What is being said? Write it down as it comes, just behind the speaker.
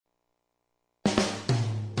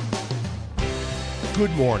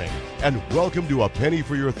Good morning, and welcome to A Penny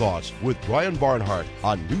for Your Thoughts with Brian Barnhart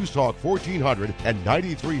on News Talk 1400 and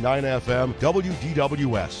 93.9 FM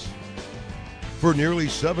WDWS. For nearly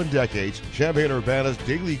 7 decades, Champaign-Urbana's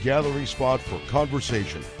daily gathering spot for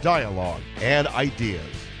conversation, dialogue, and ideas.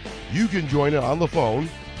 You can join in on the phone,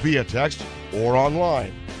 via text, or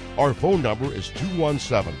online. Our phone number is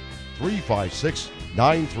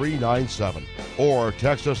 217-356-9397. Or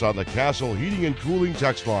text us on the Castle Heating and Cooling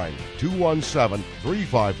text line,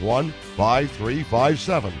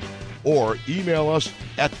 217-351-5357. Or email us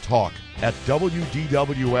at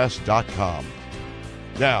talk@wdws.com.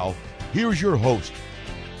 Now, here's your host,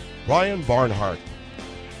 Brian Barnhart.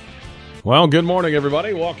 Well, good morning,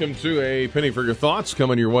 everybody. Welcome to A Penny for Your Thoughts,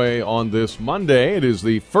 coming your way on this Monday. It is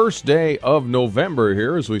the first day of November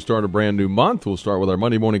here as we start a brand new month. We'll start with our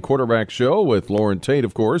Monday morning quarterback show with Lauren Tate,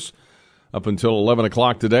 of course, up until 11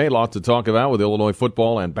 o'clock today. A lot to talk about with Illinois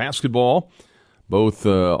football and basketball, both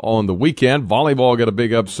on the weekend. Volleyball got a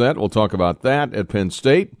big upset. We'll talk about that at Penn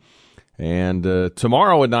State. And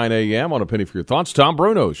tomorrow at 9 a.m. on A Penny for Your Thoughts, Tom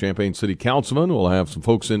Bruno, Champaign City Councilman. We'll have some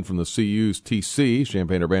folks in from the CU's TC,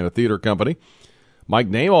 Champaign-Urbana Theater Company. Mike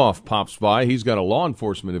Namoff pops by. He's got a law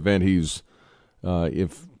enforcement event he's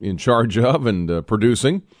in charge of and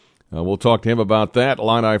producing. We'll talk to him about that.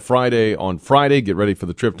 Illini Friday on Friday. Get ready for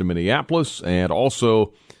the trip to Minneapolis. And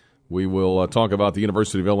also, we will talk about the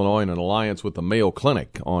University of Illinois and an alliance with the Mayo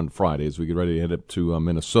Clinic on Friday as we get ready to head up to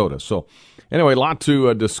Minnesota. So, anyway, a lot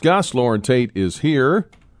to discuss. Lauren Tate is here.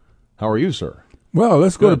 How are you, sir? Well,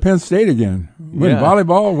 let's go to Penn State again. Win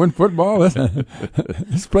volleyball, win football.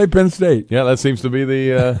 Let's play Penn State. Yeah, that seems to be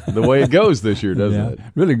the way it goes this year, doesn't it?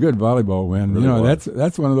 Really good volleyball win. Really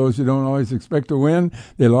that's one of those you don't always expect to win.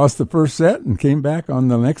 They lost the first set and came back on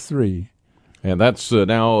the next 3. And that's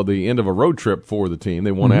now the end of a road trip for the team.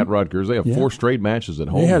 They won at Rutgers. They have 4 straight matches at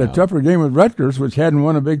home. They had a tougher game with Rutgers, which hadn't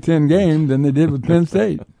won a Big Ten game, than they did with Penn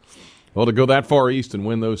State. Well, to go that far east and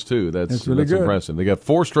win those 2, that's really good. Impressive. They got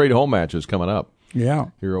 4 straight home matches coming up. Yeah,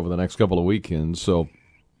 here over the next couple of weekends. So,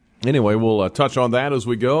 anyway, we'll touch on that as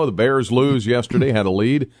we go. The Bears lose yesterday, had a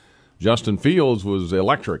lead. Justin Fields was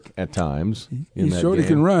electric at times. He showed he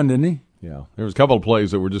can run, didn't he? Yeah, there was a couple of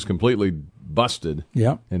plays that were just completely busted.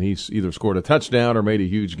 Yeah, and he either scored a touchdown or made a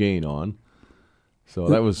huge gain on. So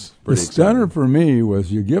that was pretty exciting. The stunner for me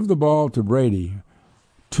was you give the ball to Brady,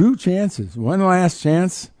 2 chances, one last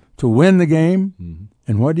chance to win the game,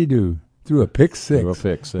 and what did he do? Threw a pick six.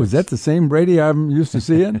 Was that the same Brady I'm used to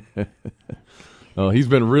seeing? He's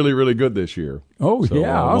been really, really good this year. Oh, so,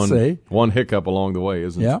 I'll say. One hiccup along the way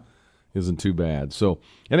isn't too bad. So,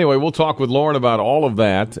 anyway, we'll talk with Lauren about all of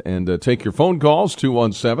that and take your phone calls,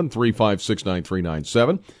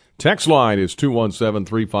 217-356-9397. Text line is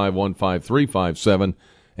 217-351-5357,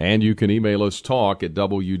 and you can email us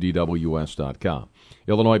talk@wdws.com.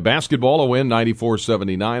 Illinois basketball, a win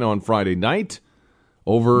 94-79 on Friday night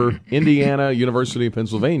over Indiana University of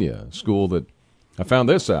Pennsylvania, a school that I found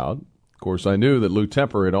this out. Of course, I knew that Lou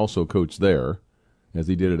Tepper had also coached there, as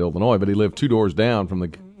he did at Illinois, but he lived 2 doors down from the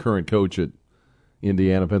current coach at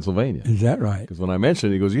Indiana, Pennsylvania. Is that right? Because when I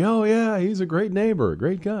mentioned it, he goes, "Oh, yeah, he's a great neighbor, a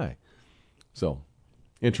great guy." So,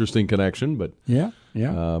 interesting connection. But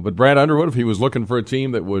but Brad Underwood, if he was looking for a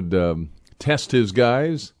team that would test his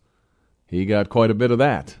guys, he got quite a bit of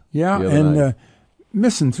that. Yeah, and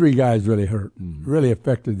missing 3 guys really hurt, really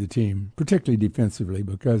affected the team, particularly defensively,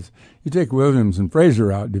 because you take Williams and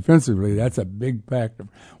Frazier out defensively, that's a big factor.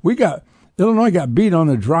 Illinois got beat on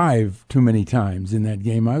the drive too many times in that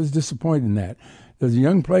game. I was disappointed in that. The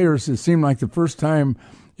young players, it seemed like the first time,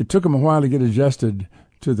 it took them a while to get adjusted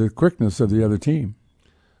to the quickness of the other team.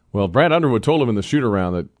 Well, Brad Underwood told him in the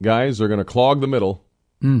shoot-around that guys are going to clog the middle.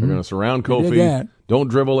 They're going to surround Kofi. Don't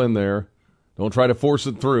dribble in there. Don't try to force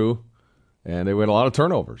it through. And they had a lot of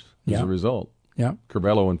turnovers as a result. Yeah,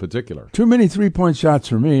 Curbelo in particular. Too many 3-point shots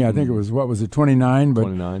for me. I think it was 29?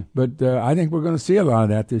 29. But I think we're going to see a lot of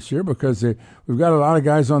that this year because we've got a lot of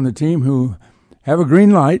guys on the team who have a green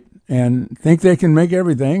light and think they can make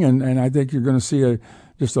everything. And I think you're going to see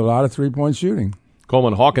just a lot of 3-point shooting.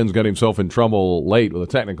 Coleman Hawkins got himself in trouble late with a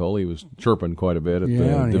technical. He was chirping quite a bit at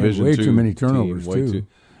the Division II. Way too many turnovers, too.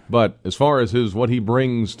 But as far as what he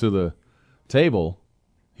brings to the table,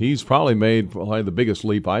 he's probably made the biggest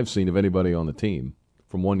leap I've seen of anybody on the team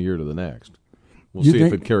from one year to the next. We'll see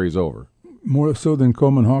if it carries over. More so than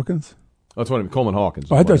Coleman Hawkins? That's what I mean, Coleman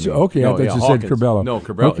Hawkins. Oh, I thought you said Curbelo. No,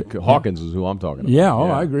 Curbelo. Okay. Hawkins is who I'm talking about. Yeah,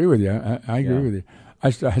 I agree with you. I agree with you. I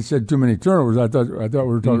said too many turnovers. I thought we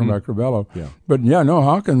were talking about Curbelo. Yeah. But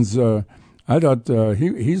Hawkins. I thought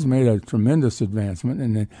he's made a tremendous advancement,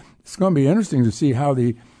 and it's going to be interesting to see how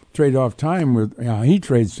the trade off time with he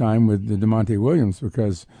trades time with DeMonte Williams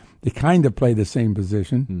because they kind of play the same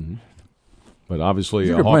position. Mm-hmm. But obviously,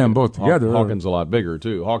 you could play them both together. Hawkins a lot bigger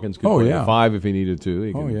too. Hawkins could play the 5 if he needed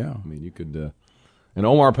to. I mean, you could. And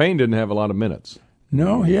Omar Payne didn't have a lot of minutes.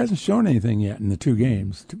 No, he hasn't shown anything yet in the 2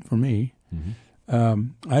 games for me.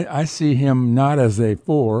 Mm-hmm. I see him not as a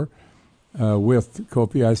 4 with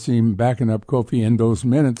Kofi. I see him backing up Kofi in those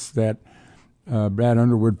minutes that Brad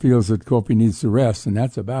Underwood feels that Kofi needs to rest, and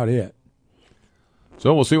that's about it.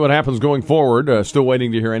 So we'll see what happens going forward. Still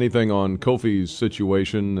waiting to hear anything on Kofi's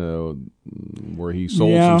situation, where he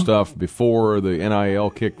sold some stuff before the NIL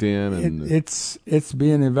kicked in. And it's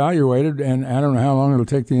being evaluated, and I don't know how long it'll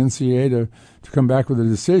take the NCAA to come back with a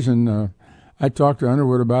decision. I talked to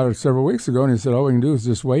Underwood about it several weeks ago, and he said all we can do is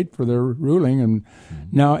just wait for their ruling. And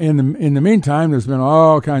now, in the meantime, there's been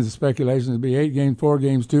all kinds of speculations. It'll be 8 games, 4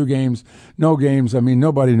 games, 2 games, no games. I mean,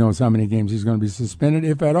 nobody knows how many games he's going to be suspended,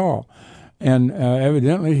 if at all. And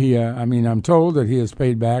evidently, I'm told that he has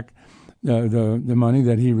paid back the money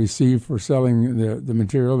that he received for selling the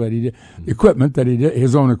material that he did, the equipment that he did,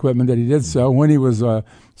 his own equipment that he did sell when he was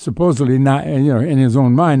supposedly not, in his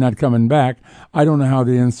own mind, not coming back. I don't know how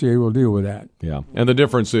the NCAA will deal with that. Yeah, and the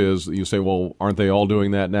difference is, you say, well, aren't they all doing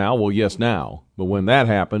that now? Well, yes, now. But when that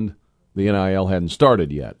happened, the NIL hadn't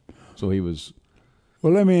started yet. So he was...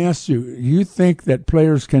 Well, let me ask you, you think that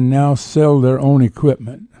players can now sell their own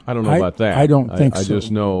equipment? I don't know about that. I don't think so. I just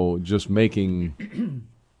know making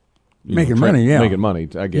money, making money,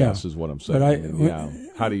 I guess, is what I'm saying. But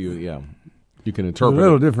how do you? Yeah, you can interpret a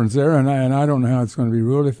little difference there, and I don't know how it's going to be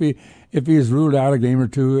ruled. If he is ruled out a game or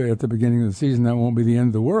 2 at the beginning of the season, that won't be the end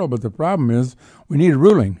of the world. But the problem is we need a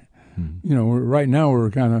ruling. Right now we're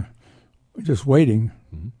kind of just waiting.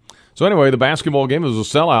 So anyway, the basketball game was a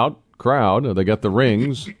sellout crowd. They got the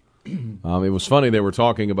rings. It was funny, they were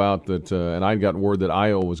talking about that, and I got word that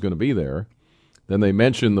Io was going to be there. Then they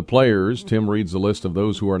mentioned the players. Tim reads the list of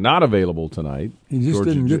those who are not available tonight. He just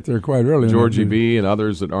didn't get there quite early. Georgie B. and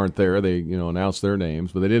others that aren't there, they announced their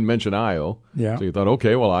names, but they didn't mention Io. Yeah. So you thought,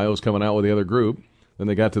 okay, well, Io's coming out with the other group. Then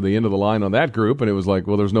they got to the end of the line on that group, and it was like,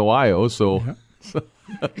 well, there's no Io, so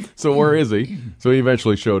where is he? So he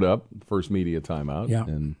eventually showed up, first media timeout. Yeah.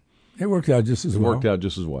 And it worked out just as well. It worked out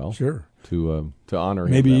just as well. Sure. To honor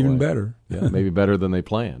him. Maybe even way. better. Yeah, maybe better than they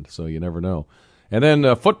planned, so you never know. And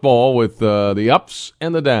then football with the ups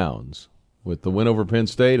and the downs, with the win over Penn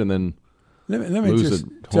State, and then let me just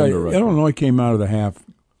tell you, Illinois came out of the half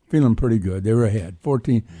feeling pretty good. They were ahead,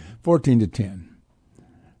 14 to 10.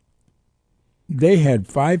 They had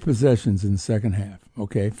 5 possessions in the second half.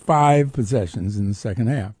 Okay, 5 possessions in the second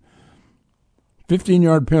half.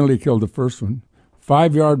 15-yard penalty killed the first one.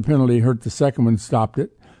 5-yard penalty hurt the second one, stopped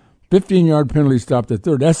it. 15-yard penalty stopped the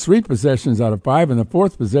third. That's 3 possessions out of 5, and the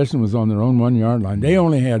 4th possession was on their own 1-yard line. They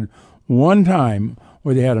only had one time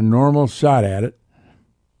where they had a normal shot at it,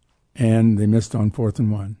 and they missed on 4th and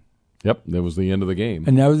 1. Yep, that was the end of the game.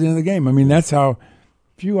 And that was the end of the game. I mean, that's how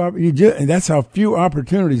few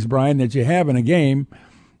opportunities, Brian, that you have in a game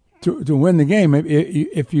to win the game.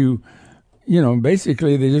 If you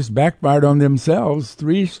basically they just backfired on themselves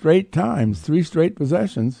 3 straight times, 3 straight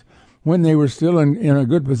possessions, when they were still in a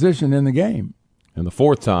good position in the game. And the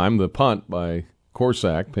 4th time, the punt by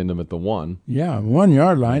Corsack pinned him at the 1. Yeah,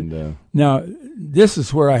 1-yard line. And, now, this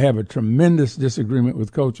is where I have a tremendous disagreement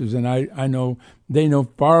with coaches, and I know they know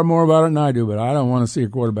far more about it than I do, but I don't want to see a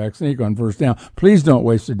quarterback sneak on first down. Please don't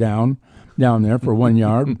waste a down there for 1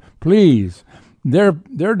 yard. Please. They're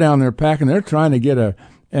down there packing. They're trying to get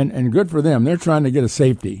and good for them, they're trying to get a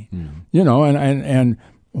safety. And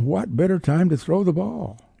what better time to throw the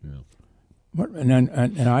ball?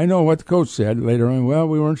 And I know what the coach said later on. Well,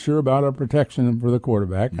 we weren't sure about our protection for the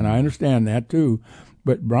quarterback, and I understand that too.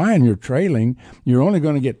 But, Brian, you're trailing. You're only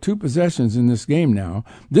going to get 2 possessions in this game now.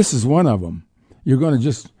 This is one of them. You're going to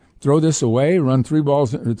just throw this away, run 3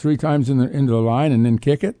 balls 3 times into the line, and then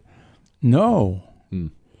kick it? No.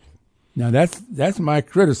 Now, that's my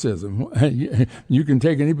criticism. You can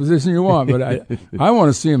take any position you want, but I want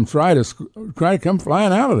to see them try to come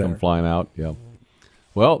flying out of there. Come flying out, yeah.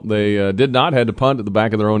 Well, they did not. Had to punt at the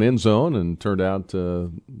back of their own end zone and turned out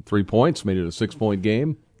 3 points, made it a 6-point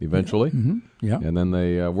game eventually. Mm-hmm. Yeah. And then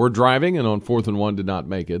they were driving, and on 4th and 1 did not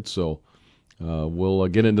make it. So we'll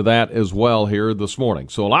get into that as well here this morning.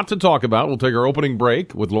 So a lot to talk about. We'll take our opening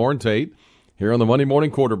break with Lauren Tate here on the Monday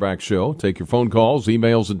Morning Quarterback Show. Take your phone calls,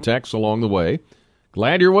 emails, and texts along the way.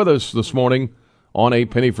 Glad you're with us this morning on A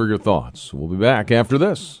Penny for Your Thoughts. We'll be back after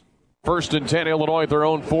this. 1st and 10, Illinois at their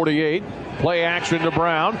own 48. Play action to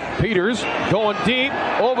Brown. Peters going deep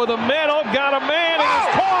over the middle. Got a man.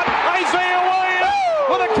 He's caught. Isaiah Williams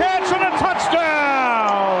with a catch and a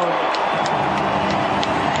touchdown.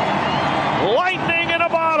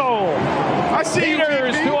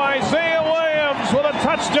 Peters to Isaiah Williams with a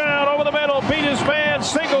touchdown over the middle. Beat his man.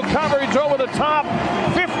 Single coverage over the top.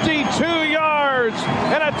 52 yards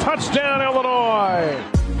and a touchdown, Illinois.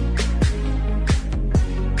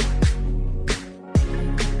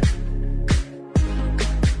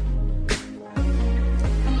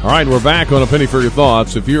 All right, we're back on A Penny for Your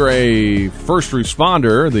Thoughts. If you're a first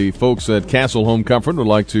responder, the folks at Castle Home Comfort would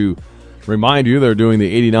like to remind you they're doing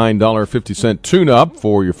the $89.50 tune-up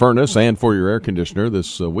for your furnace and for your air conditioner.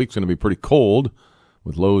 This week's going to be pretty cold,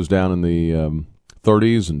 with lows down in the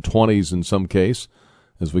 30s and 20s in some case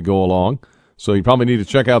as we go along. So you probably need to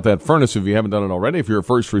check out that furnace if you haven't done it already. If you're a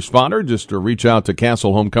first responder, just reach out to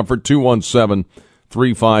Castle Home Comfort,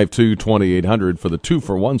 217-352-2800 for the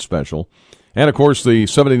 2-for-1 special. And, of course, the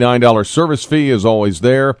 $79 service fee is always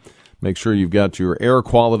there. Make sure you've got your air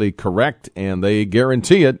quality correct, and they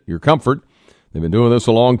guarantee it, your comfort. They've been doing this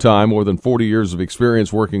a long time, more than 40 years of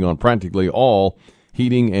experience working on practically all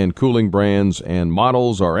heating and cooling brands and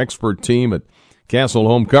models. Our expert team at Castle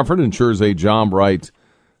Home Comfort ensures a job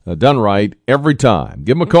done right every time.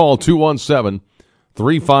 Give them a call,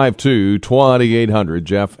 217-352-2800.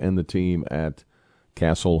 Jeff and the team at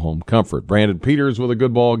Castle Home Comfort. Brandon Peters with a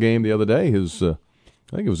good ball game the other day. I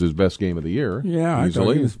think it was his best game of the year. Yeah, easily. I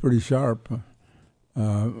thought he was pretty sharp.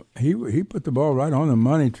 He put the ball right on the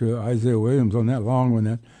money to Isaiah Williams on that long one,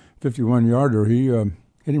 that 51-yarder. He hit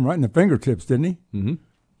him right in the fingertips, didn't he? Mm-hmm.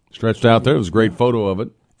 Stretched out there. It was a great photo of it.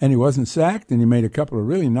 And he wasn't sacked, and he made a couple of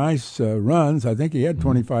really nice runs. I think he had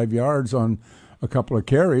 25 yards on a couple of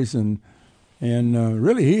carries, and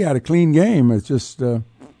really he had a clean game. It's just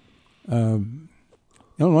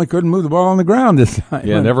Illinois couldn't move the ball on the ground this time.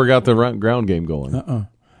 Yeah, never got the ground game going.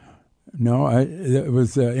 No, it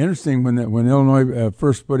was interesting when Illinois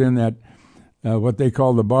first put in that what they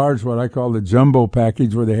call the barge, what I call the jumbo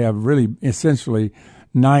package, where they have really essentially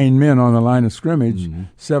 9 men on the line of scrimmage,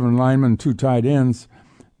 7 linemen, 2 tight ends.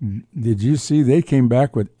 Did you see they came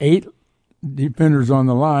back with 8 defenders on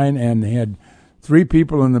the line, and they had 3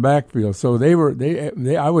 people in the backfield. So they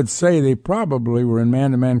I would say they probably were in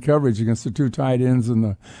man-to-man coverage against the 2 tight ends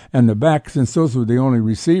and the back, since those were the only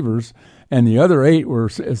receivers. And the other 8 were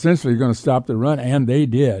essentially going to stop the run, and they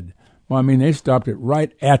did. Well, I mean, they stopped it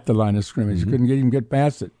right at the line of scrimmage. You couldn't even get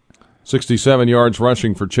past it. 67 yards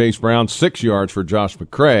rushing for Chase Brown, 6 yards for Josh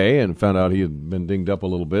McCray, and found out he had been dinged up a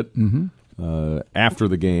little bit after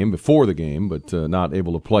the game, before the game, but not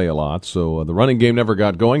able to play a lot. So the running game never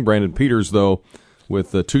got going. Brandon Peters, though,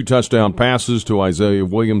 with 2 touchdown passes to Isaiah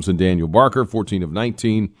Williams and Daniel Barker, 14 of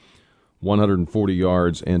 19, 140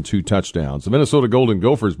 yards and 2 touchdowns. The Minnesota Golden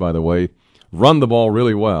Gophers, by the way, run the ball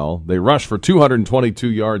really well. They rush for 222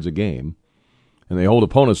 yards a game, and they hold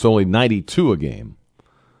opponents to only 92 a game.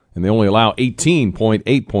 And they only allow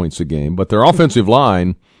 18.8 points a game. But their offensive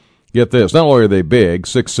line, get this, not only are they big,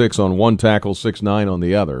 6'6" on one tackle, 6'9" on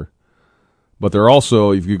the other, but they're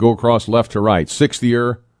also, if you go across left to right, 6th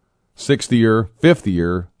year, 5th year,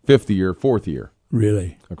 4th year.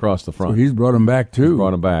 Really? Across the front. So he's brought them back, too. He's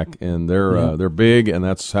brought them back, and they're big, and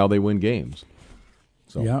that's how they win games.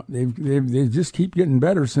 So. Yeah, they just keep getting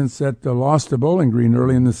better since that loss to Bowling Green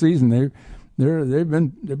early in the season. They've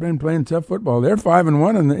been playing tough football. They're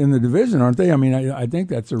 5-1 in the division, aren't they? I mean, I think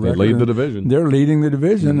that's a record. They lead the division. They're leading the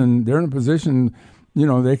division, and they're in a position.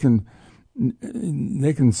 They can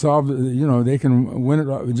solve. They can win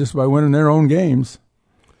it just by winning their own games.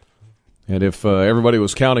 And if everybody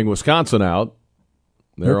was counting Wisconsin out,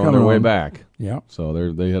 they're on their way back. Yeah.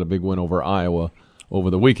 So they had a big win over Iowa over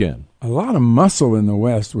the weekend. A lot of muscle in the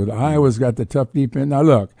West with Iowa's got the tough defense. Now,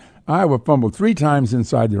 look, Iowa fumbled 3 times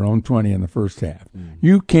inside their own 20 in the first half.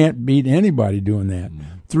 You can't beat anybody doing that.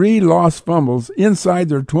 3 lost fumbles inside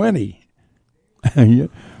their 20. Yeah,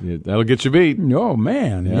 that'll get you beat. Oh,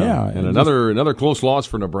 man, yeah. And another close loss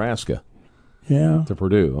for Nebraska. Yeah. To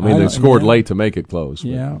Purdue. I mean, they scored late to make it close.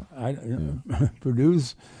 Yeah. Purdue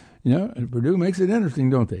makes it interesting,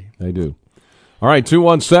 don't they? They do. All right,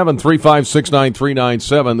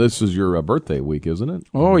 217-356-9397. This is your birthday week, isn't it?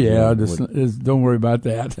 Oh, yeah. Don't worry about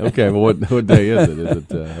that. Okay, well, what day is it? Is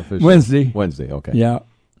it official? Wednesday. Wednesday, okay. Yeah.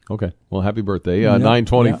 Okay, well, happy birthday.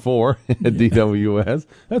 924 at DWS.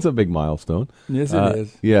 That's a big milestone. Yes, it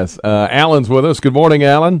is. Yes. Alan's with us. Good morning,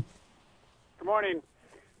 Alan. Good morning.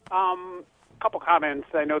 Couple comments.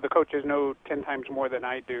 I know the coaches know 10 times more than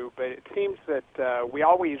I do, but it seems that we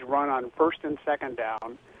always run on 1st and 2nd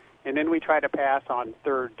down, and then we try to pass on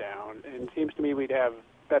 3rd down. And it seems to me we'd have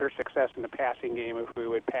better success in the passing game if we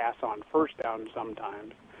would pass on 1st down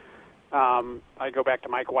sometimes. I go back to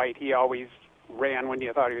Mike White. He always ran when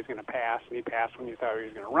you thought he was going to pass, and he passed when you thought he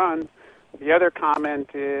was going to run. The other comment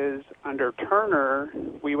is, under Turner,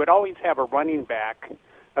 we would always have a running back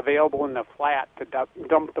available in the flat to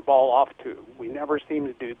dump the ball off to. We never seem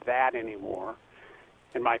to do that anymore.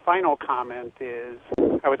 And my final comment is,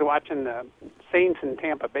 I was watching the Saints and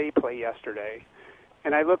Tampa Bay play yesterday,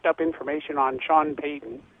 and I looked up information on Sean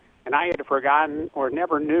Payton, and I had forgotten or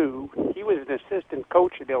never knew he was an assistant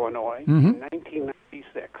coach at Illinois in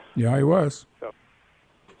 1996. Yeah, he was. So,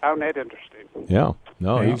 found that interesting. Yeah.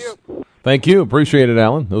 No, Thank you. Appreciate it,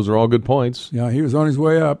 Alan. Those are all good points. Yeah, he was on his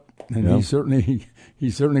way up, and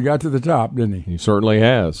he certainly got to the top, didn't he? He certainly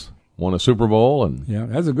has. Won a Super Bowl. And yeah,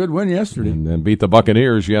 that's a good win yesterday. And beat the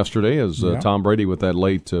Buccaneers yesterday as Tom Brady with that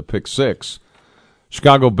late pick six.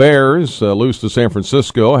 Chicago Bears lose to San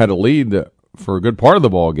Francisco, had a lead for a good part of the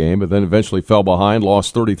ball game, but then eventually fell behind,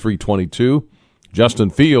 lost 33-22. Justin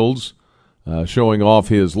Fields showing off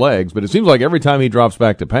his legs, but it seems like every time he drops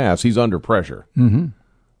back to pass, he's under pressure. Mm-hmm.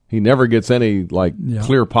 He never gets any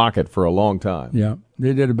clear pocket for a long time. Yeah,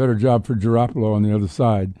 they did a better job for Garoppolo on the other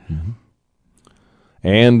side. Mm-hmm.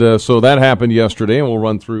 And so that happened yesterday, and we'll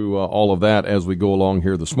run through all of that as we go along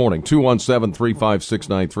here this morning.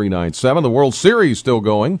 217-356-9397. The World Series still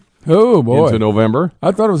going. Oh, boy. Into November.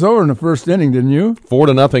 I thought it was over in the first inning, didn't you?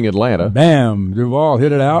 4-0 Atlanta. Bam! Duvall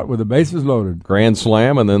hit it out with the bases loaded. Grand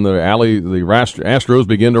slam, and then the Astros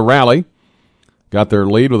begin to rally. Got their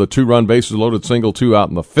lead with a 2-run bases loaded single, 2 out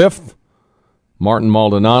in the 5th. Martin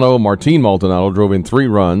Maldonado drove in 3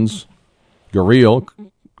 runs. Gurriel,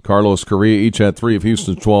 Carlos Correa each had 3 of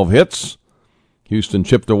Houston's 12 hits. Houston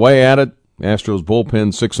chipped away at it. Astros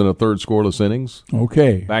bullpen 6 1/3 scoreless innings.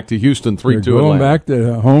 Okay. Back to Houston, 3-2 going Atlanta. Back to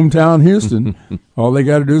hometown Houston. All they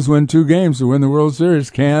got to do is win 2 games to win the World Series.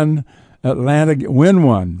 Can Atlanta win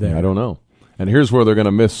one there? I don't know. And here's where they're going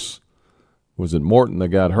to miss. Was it Morton that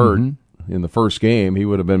got hurt in the first game? He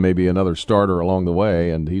would have been maybe another starter along the way,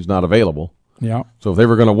 and he's not available. Yeah. So if they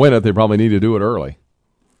were going to win it, they probably need to do it early.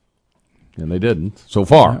 And they didn't so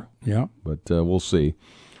far. Yeah. But we'll see.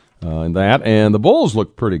 And the Bulls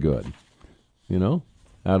look pretty good,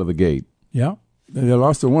 out of the gate. Yeah. They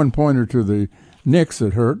lost a 1-pointer to the Knicks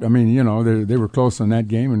that hurt. I mean, they were close in that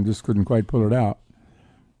game and just couldn't quite pull it out.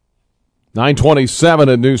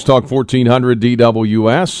 9:27 at News Talk 1400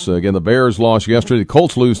 DWS. Again, the Bears lost yesterday. The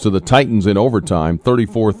Colts lose to the Titans in overtime,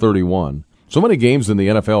 34-31. So many games in the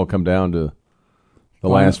NFL come down to the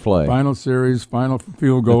last play. Final series, final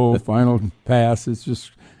field goal, final pass.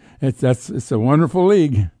 It's a wonderful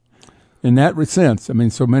league in that sense. I mean,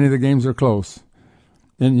 so many of the games are close.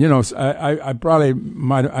 And, I probably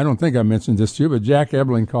might, I don't think I mentioned this to you, but Jack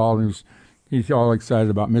Ebling called, and he's all excited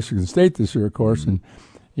about Michigan State this year, of course, and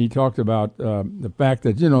he talked about the fact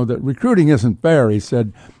that, that recruiting isn't fair. He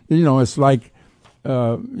said, it's like,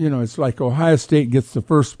 it's like Ohio State gets the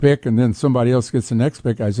first pick and then somebody else gets the next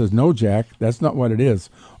pick. I says, no, Jack, that's not what it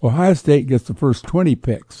is. Ohio State gets the first 20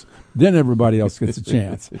 picks. Then everybody else gets a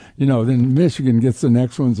chance. Then Michigan gets the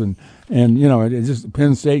next ones, and it just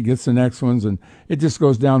Penn State gets the next ones, and it just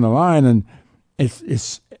goes down the line, and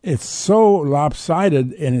it's so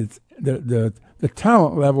lopsided, and it's the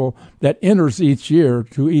talent level that enters each year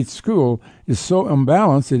to each school is so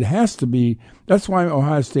imbalanced. It has to be. That's why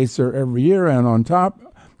Ohio State's there every year and on top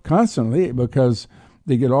constantly, because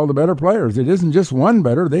they get all the better players. It isn't just one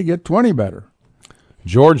better; they get 20 better.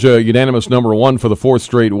 Georgia, unanimous number 1 for the 4th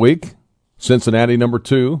straight week. Cincinnati, number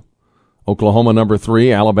 2. Oklahoma, number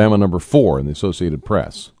 3. Alabama, number 4 in the Associated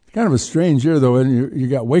Press. Kind of a strange year, though. And you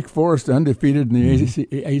got Wake Forest undefeated in the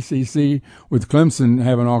ACC with Clemson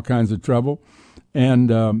having all kinds of trouble. And,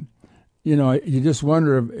 you just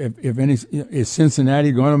wonder if any is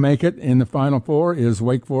Cincinnati going to make it in the Final Four? Is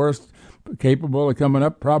Wake Forest capable of coming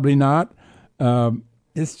up? Probably not.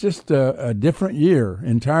 It's just a different year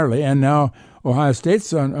entirely. And now Ohio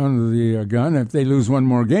State's under the gun. If they lose one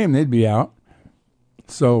more game, they'd be out.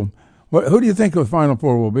 So who do you think the Final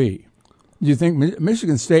Four will be? Do you think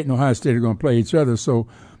Michigan State and Ohio State are going to play each other? So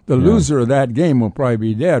the loser of that game will probably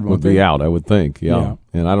be dead. Would be out, I would think, yeah.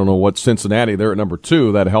 And I don't know what Cincinnati, they're at number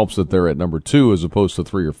 2. That helps that they're at number 2 as opposed to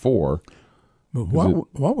 3 or 4. But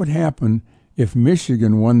what would happen if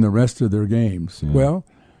Michigan won the rest of their games? Yeah. Well,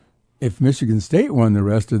 if Michigan State won the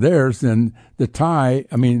rest of theirs, then the tie,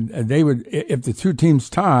 they would, if the 2 teams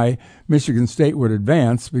tie, Michigan State would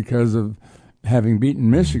advance because of having beaten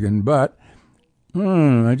Michigan. But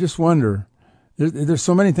I just wonder, there's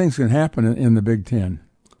so many things can happen in the Big Ten.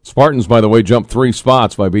 Spartans, by the way, jumped 3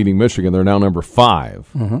 spots by beating Michigan. They're now number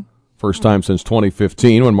 5. First time since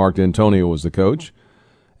 2015 when Mark D'Antonio was the coach.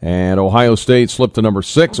 And Ohio State slipped to number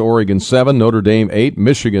 6, Oregon 7, Notre Dame 8,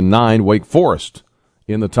 Michigan 9, Wake Forest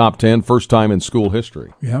in the top 10, first time in school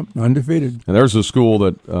history. Yeah, undefeated. And there's a school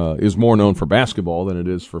that is more known for basketball than it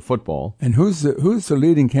is for football. And who's the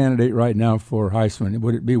leading candidate right now for Heisman?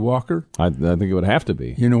 Would it be Walker? I think it would have to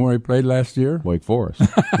be. You know where he played last year? Wake Forest.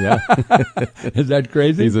 Yeah. Is that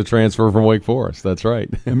crazy? He's a transfer from Wake Forest. That's right.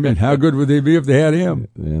 I mean, how good would they be if they had him?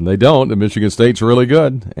 And they don't. And Michigan State's really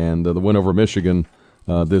good. And the win over Michigan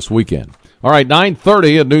this weekend. All right,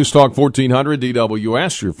 9:30 at News Talk 1400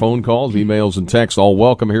 DWS. Your phone calls, emails, and texts all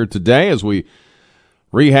welcome here today as we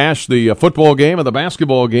rehash the football game and the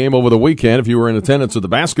basketball game over the weekend. If you were in attendance at the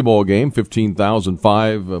basketball game,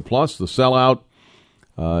 15,005 plus the sellout.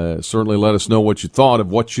 Certainly let us know what you thought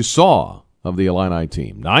of what you saw of the Illini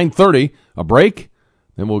team. 9:30, a break.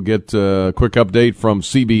 Then we'll get a quick update from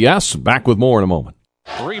CBS. Back with more in a moment.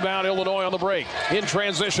 Rebound, Illinois on the break. In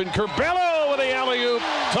transition, Curbelo with the alley-oop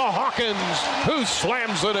to Hawkins, who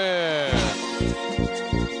slams it in.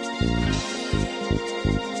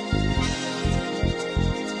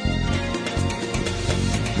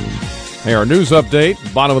 Hey, our news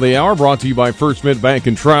update, bottom of the hour, brought to you by First Mid Bank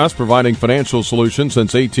and Trust, providing financial solutions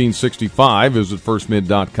since 1865. Visit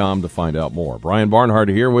firstmid.com to find out more. Brian Barnhart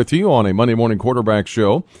here with you on a Monday morning quarterback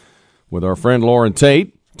show with our friend Lauren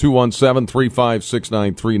Tate.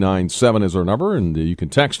 217-356-9397 is our number, and you can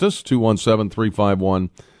text us,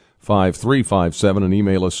 217-351-5357, and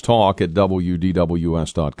email us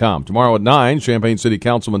talk@wdws.com. Tomorrow at 9, Champaign City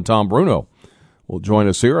Councilman Tom Bruno will join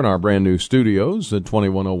us here in our brand-new studios at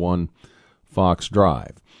 2101 Fox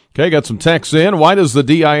Drive. Okay, got some texts in. Why does the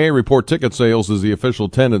DIA report ticket sales as the official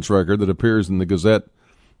attendance record that appears in the Gazette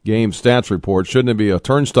game stats report? Shouldn't it be a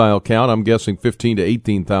turnstile count? I'm guessing 15 to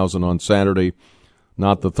 18,000 on Saturday,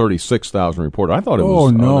 not the 36,000 report. I thought it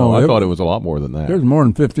was. I thought it was a lot more than that. There's more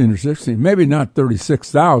than 15 or 16. Maybe not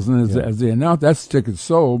 36,000 as they announced. That's tickets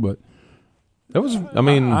sold, but it was. I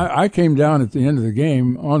mean, I came down at the end of the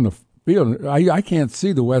game on the field. I can't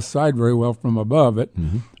see the west side very well from above it.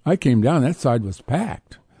 Mm-hmm. I came down. That side was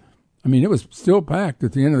packed. I mean, it was still packed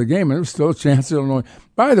at the end of the game, and there was still a chance Illinois.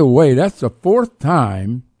 By the way, that's the fourth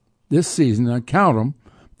time this season. I count them.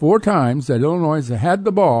 4 times that Illinois has had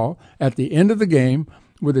the ball at the end of the game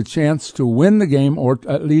with a chance to win the game or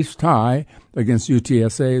at least tie against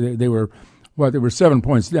UTSA. They were 7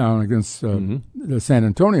 points down against the San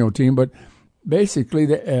Antonio team, but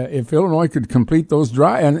basically if Illinois could complete those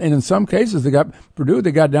drives, and in some cases they got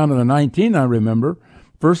down to the 19, I remember,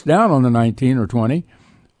 first down on the 19 or 20,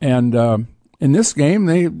 and in this game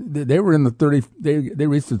they were in the 30. They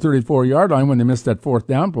reached the 34-yard line when they missed that fourth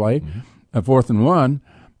down play, 4th and 1.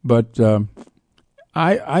 But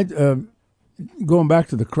I going back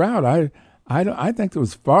to the crowd, I think there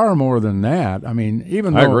was far more than that. I mean,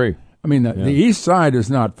 even though I agree. I mean, the east side is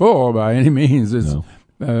not full by any means. It's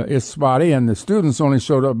spotty, and the students only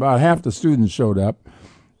showed up. About half the students showed up,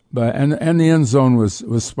 but and the end zone was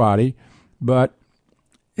spotty, but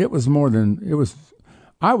it was more than it was.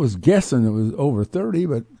 I was guessing it was over 30,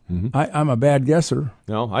 but I'm a bad guesser.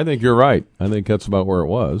 No, I think you're right. I think that's about where it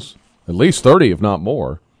was. At least 30, if not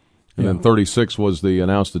more. And then 36 was the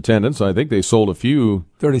announced attendance. I think they sold a few.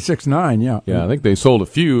 36.9, yeah. Yeah, I think they sold a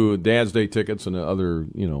few Dad's Day tickets and other,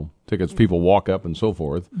 tickets people walk up and so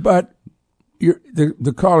forth. But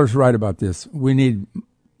the caller's right about this.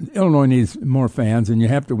 Illinois needs more fans, and you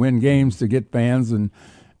have to win games to get fans. And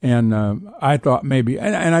I thought maybe,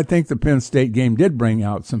 and I think the Penn State game did bring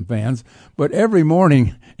out some fans. But every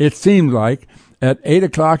morning, it seemed like, at 8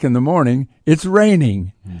 o'clock in the morning, it's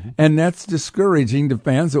raining, and that's discouraging to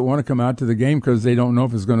fans that want to come out to the game because they don't know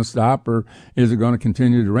if it's going to stop or is it going to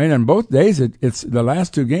continue to rain. And both days, it's the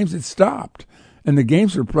last 2 games, it stopped, and the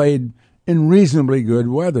games were played in reasonably good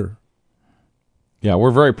weather. Yeah, we're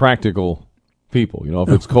very practical people. If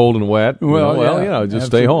it's cold and wet, just absolutely.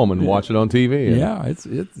 stay home and watch it on TV. Yeah, it's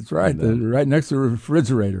right. Right next to the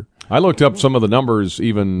refrigerator. I looked up some of the numbers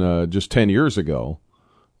even just 10 years ago.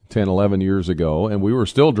 10, 11 years ago, and we were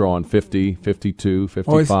still drawing 50, 52,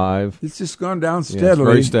 55. It's just gone down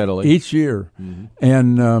steadily, very steadily each year.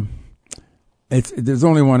 And there's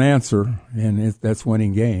only one answer, and that's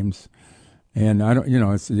winning games. And I don't,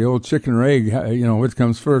 it's the old chicken or egg. Which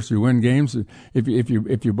comes first? You win games.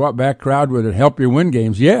 If you brought back crowd, would it help you win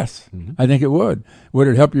games? Yes, I think it would. Would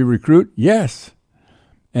it help you recruit? Yes.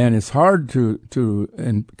 And it's hard to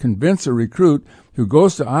convince a recruit who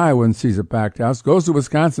goes to Iowa and sees a packed house, goes to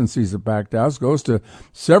Wisconsin and sees a packed house, goes to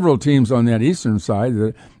several teams on that eastern side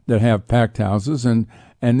that have packed houses, and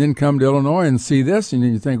then come to Illinois and see this, and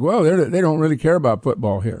you think, well, they don't really care about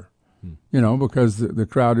football here, because the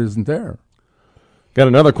crowd isn't there. Got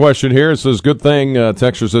another question here. It says, good thing,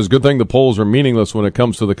 Texture says, good thing the polls are meaningless when it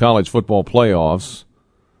comes to the college football playoffs.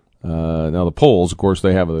 Now the polls, of course,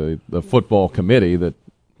 they have the football committee that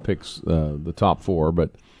picks the top 4,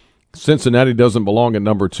 but Cincinnati doesn't belong at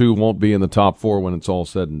number 2, won't be in the top 4 when it's all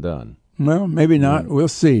said and done. Well, maybe not. We'll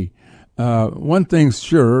see. One thing's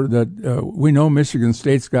sure, that we know Michigan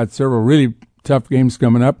State's got several really tough games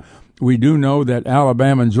coming up. We do know that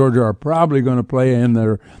Alabama and Georgia are probably going to play in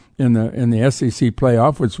the SEC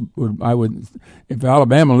playoff, which if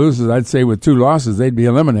Alabama loses, I'd say with 2 losses they'd be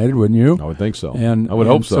eliminated, wouldn't you? I would think so. And I would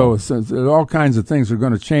hope so. So all kinds of things are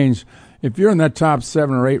going to change. If you're in that top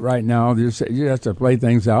 7 or 8 right now, you have to play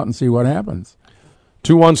things out and see what happens.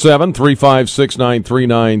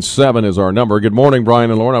 217-356-9397 is our number. Good morning, Brian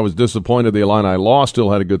and Lauren. I was disappointed the Illini lost. Still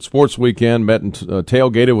had a good sports weekend. Met and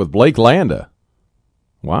tailgated with Blake Landa.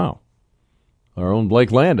 Wow. Our own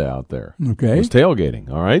Blake Landa out there. Okay. Was tailgating,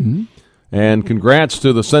 all right? Mm-hmm. And congrats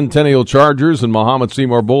to the Centennial Chargers and Muhammad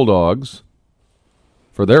Seymour Bulldogs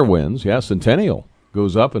for their wins. Yeah, Centennial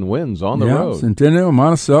goes up and wins on the road. Centennial,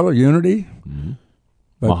 Monticello, Unity. Mm-hmm.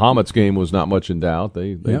 Muhammad's game was not much in doubt.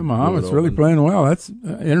 Muhammad's really playing well. That's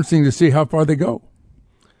interesting to see how far they go.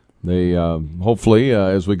 They hopefully,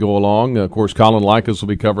 as we go along, of course, Colin Likas will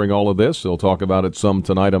be covering all of this. He'll talk about it some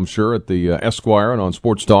tonight, I'm sure, at the Esquire and on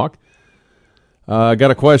Sports Talk. I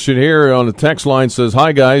got a question here on the text line. Says,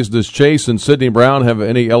 "Hi guys, does Chase and Sidney Brown have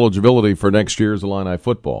any eligibility for next year's Illini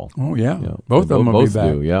football?" Oh yeah, both of them will be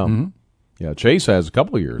back. Do, yeah, mm-hmm. Yeah. Chase has a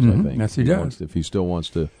couple of years, I think. Yes, he does. If he still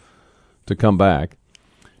wants to come back.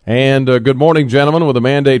 And good morning, gentlemen. With a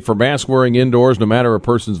mandate for mask wearing indoors, no matter a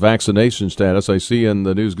person's vaccination status, I see in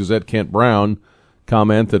the News-Gazette Kent Brown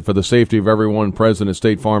comment that for the safety of everyone present at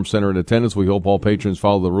State Farm Center in attendance, we hope all patrons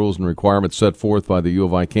follow the rules and requirements set forth by the U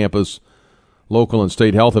of I campus, local and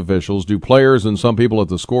state health officials. Do players and some people at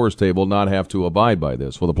the scores table not have to abide by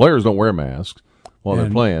this? Well, the players don't wear masks while they're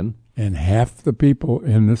playing. And half the people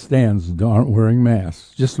in the stands aren't wearing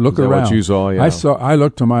masks. Just look around. What you saw? Yeah. I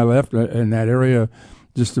looked to my left in that area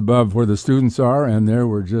just above where the students are, and there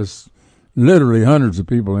were just literally hundreds of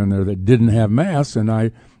people in there that didn't have masks. And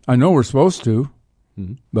I know we're supposed to,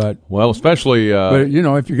 but especially but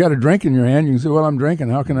if you got a drink in your hand, you can say, "Well, I'm drinking.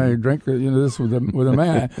 How can I drink this with a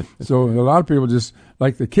mask?" So a lot of people just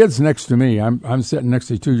like the kids next to me. I'm sitting next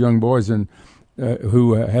to 2 young boys and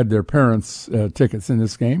who had their parents' tickets in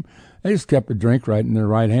this game. They just kept a drink right in their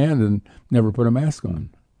right hand and never put a mask on.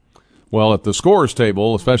 Well, at the scores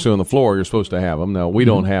table, especially on the floor, you're supposed to have them. Now, we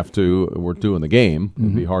don't have to. We're doing the game.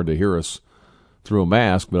 It'd be hard to hear us through a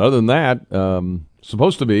mask. But other than that,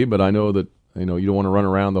 supposed to be. But I know that, you don't want to run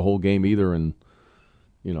around the whole game either and,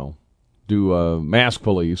 do mask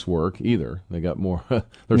police work either. They got more.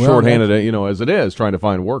 They're shorthanded, as it is, trying to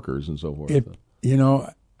find workers and so forth.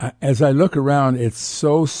 As I look around, it's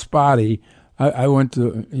so spotty. I went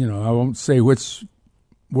to, I won't say which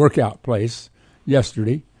workout place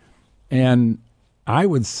yesterday. And I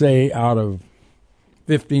would say out of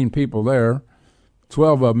 15 people there,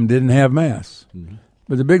 12 of them didn't have masks. Mm-hmm.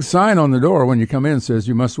 But the big sign on the door when you come in says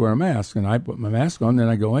you must wear a mask. And I put my mask on, then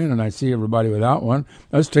I go in and I see everybody without one.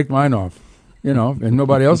 I just take mine off, and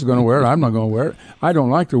nobody else is going to wear it. I'm not going to wear it. I don't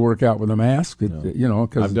like to work out with a mask,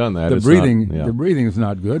 because I've done that. The breathing is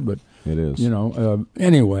not good. But it is.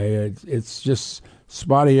 Anyway, it's just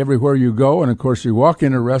spotty everywhere you go. And of course, you walk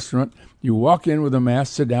in a restaurant. You walk in with a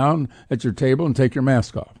mask, sit down at your table, and take your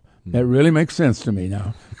mask off. That really makes sense to me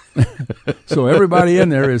now. So everybody in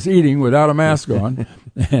there is eating without a mask on,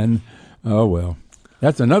 and oh well,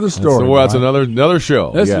 that's another story. That's another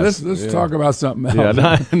show. Let's talk about something else.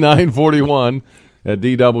 Yeah, 9:41 at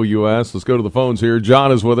DWS. Let's go to the phones here.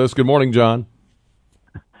 John is with us. Good morning, John.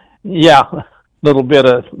 Yeah, little bit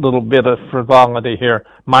of frivolity here.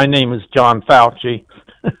 My name is John Fauci.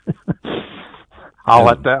 I'll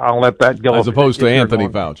let that go. As opposed to Anthony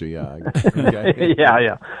Fauci, yeah. Okay.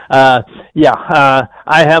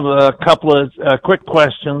 I have a couple of quick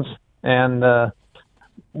questions, and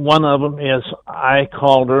one of them is I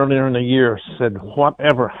called earlier in the year, said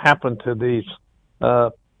whatever happened to these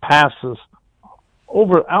passes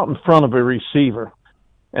out in front of a receiver,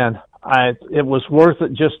 and it was worth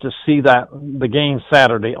it just to see the game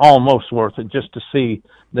Saturday, almost worth it just to see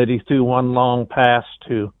that he threw one long pass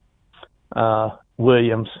to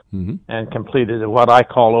Williams and completed what I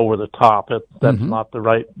call over the top. That's not the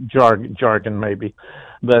right jargon maybe.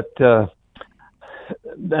 But then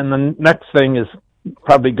the next thing is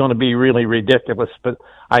probably going to be really ridiculous, but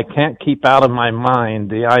I can't keep out of my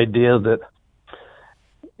mind the idea that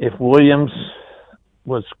if Williams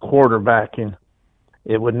was quarterbacking,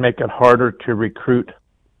 it would make it harder to recruit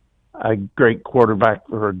a great quarterback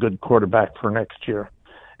or a good quarterback for next year.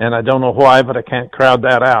 And I don't know why, but I can't crowd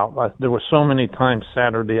that out. There were so many times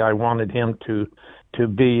Saturday I wanted him to to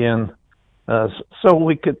be in, so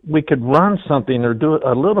we could run something or do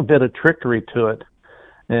a little bit of trickery to it.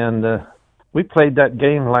 And we played that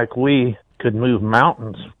game like we could move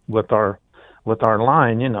mountains with our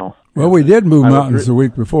line, you know. Well, we did move mountains the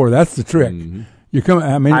week before. That's the trick. Mm-hmm. You come.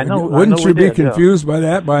 I mean, wouldn't you be confused by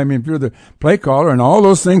that? By if you're the play caller, and all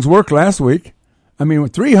those things worked last week. I mean,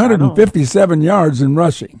 with 357 yards in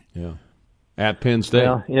rushing. Yeah. At Penn State.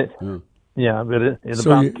 Yeah, but it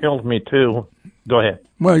about killed me too. Go ahead.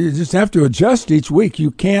 Well, you just have to adjust each week.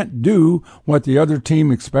 You can't do what the other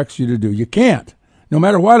team expects you to do. You can't, no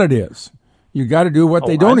matter what it is. You got to do what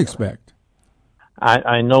they don't expect.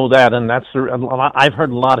 I know that, and that's I've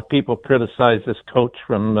heard a lot of people criticize this coach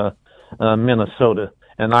from Minnesota,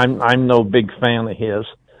 and I'm no big fan of his.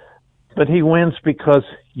 But he wins because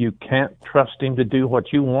you can't trust him to do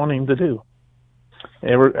what you want him to do.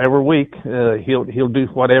 Every week, he'll do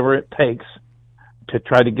whatever it takes to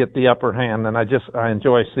try to get the upper hand, and I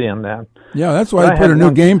enjoy seeing that. Yeah, that's why they put a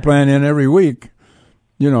new game plan in every week.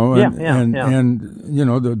 You know, and you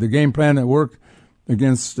know the game plan that worked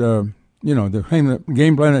against the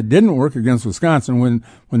game plan that didn't work against Wisconsin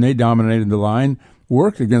when they dominated the line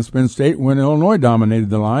worked against Penn State when Illinois dominated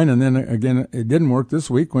the line, and then again it didn't work this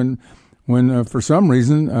week when for some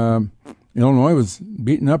reason Illinois was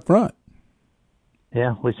beaten up front.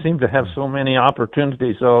 Yeah, we seem to have so many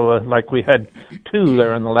opportunities. So, like we had 2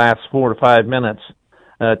 there in the last 4 to 5 minutes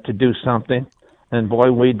to do something, and boy,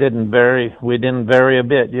 we didn't vary a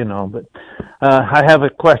bit, you know. But I have a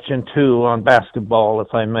question too on basketball,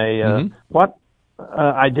 if I may. What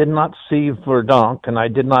I did not see Verdonk, and I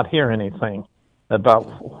did not hear anything about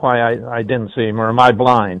why I didn't see him, or am I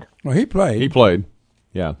blind? Well, he played. He played.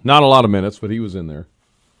 Yeah, not a lot of minutes, but he was in there.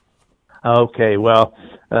 Okay, well,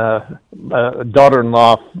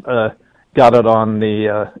 daughter-in-law got it on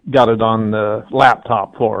the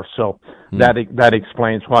laptop for us, so that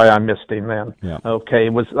explains why I missed him then. Yeah. Okay,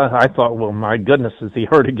 I thought, well, my goodness, is he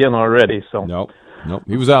hurt again already? So nope,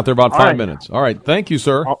 he was out there about 5 minutes. All right, thank you,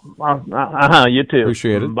 sir. You too.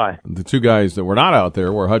 Appreciate it. Bye. The 2 guys that were not out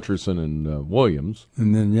there were Hutcherson and Williams.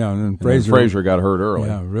 And then Frazier got hurt early.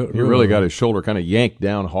 Yeah, he really got his shoulder kind of yanked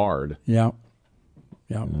down hard. Yeah.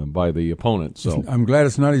 By the opponent. So I'm glad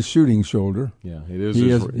it's not his shooting shoulder. Yeah, it is.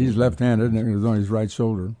 He's left-handed, and it was on his right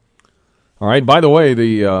shoulder. All right. By the way,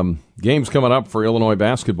 the game's coming up for Illinois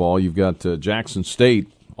basketball. You've got Jackson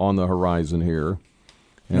State on the horizon here,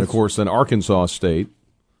 and of course then Arkansas State.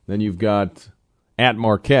 Then you've got at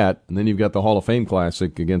Marquette, and then you've got the Hall of Fame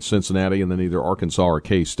Classic against Cincinnati, and then either Arkansas or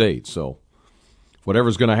K-State. So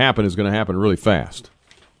whatever's going to happen is going to happen really fast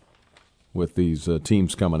with these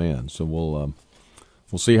teams coming in. So we'll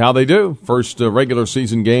see how they do. First regular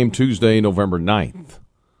season game Tuesday, November 9th.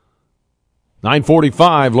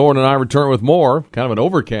 9:45, Lauren and I return with more. Kind of an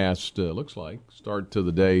overcast, looks like, start to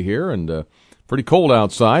the day here, and pretty cold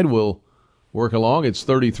outside. We'll work along. It's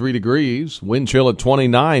 33 degrees. Wind chill at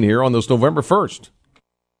 29 here on this November 1st.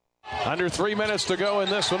 Under 3 minutes to go in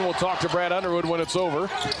this one. We'll talk to Brad Underwood when it's over.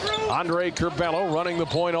 Andre Curbelo running the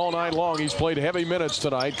point all night long. He's played heavy minutes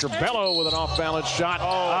tonight. Curbelo with an off-balance shot.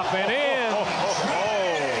 Up and in.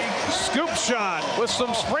 Scoop shot with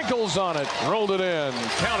some sprinkles on it. Rolled it in.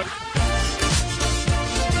 Count it.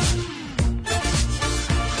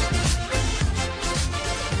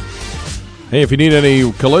 Hey, if you need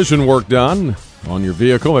any collision work done on your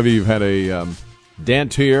vehicle, maybe you've had a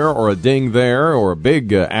dent here or a ding there or a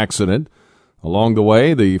big accident along the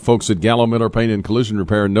way, the folks at Gallo Miller Paint and Collision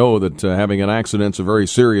Repair know that having an accident's a very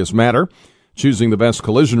serious matter. Choosing the best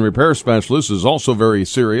collision repair specialist is also very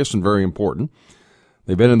serious and very important.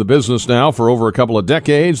 They've been in the business now for over a couple of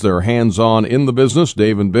decades. They're hands-on in the business.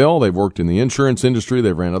 Dave and Bill, they've worked in the insurance industry.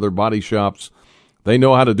 They've ran other body shops. They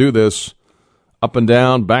know how to do this up and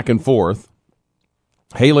down, back and forth.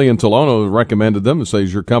 Haley and Tolono recommended them and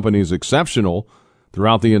says your company is exceptional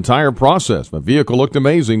throughout the entire process. My vehicle looked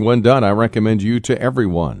amazing when done. I recommend you to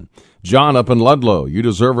everyone. John up in Ludlow, you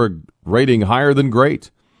deserve a rating higher than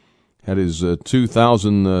great. Had his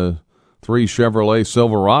 2003 Chevrolet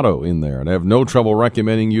Silverado in there, and I have no trouble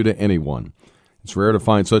recommending you to anyone. It's rare to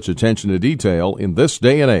find such attention to detail in this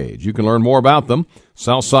day and age. You can learn more about them.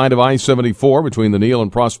 South side of I-74 between the Neal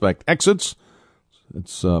and Prospect exits.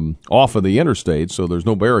 It's off of the interstate, so there's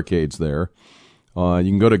no barricades there. You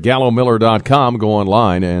can go to GalloMiller.com, go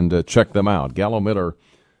online, and check them out. Gallo Miller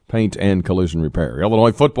Paint and Collision Repair.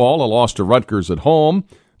 Illinois football, a loss to Rutgers at home.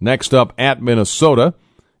 Next up at Minnesota.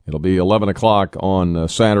 It'll be 11 o'clock on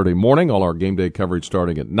Saturday morning. All our game day coverage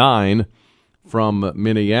starting at 9 from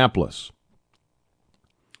Minneapolis.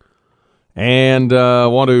 And I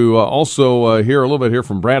want to also hear a little bit here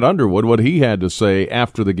from Brad Underwood, what he had to say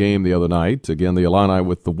after the game the other night. Again, the Illini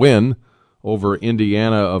with the win over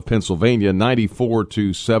Indiana of Pennsylvania,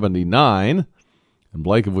 94-79. And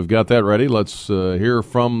Blake, if we've got that ready, let's hear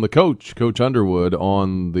from the coach, Coach Underwood,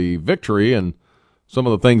 on the victory and some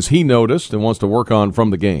of the things he noticed and wants to work on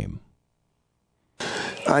from the game.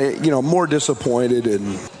 More disappointed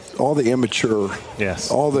in all the immature,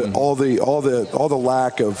 yes, all the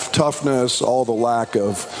lack of toughness, all the lack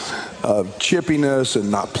of chippiness and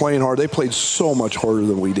not playing hard. They played so much harder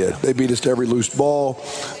than we did. They beat us to every loose ball.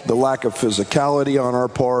 The lack of physicality on our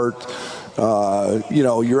part.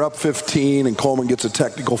 You're up 15 and Coleman gets a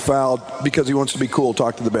technical foul because he wants to be cool,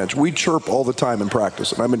 talk to the bench. We chirp all the time in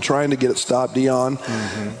practice, and I've been trying to get it stopped, Dion.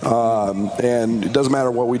 And it doesn't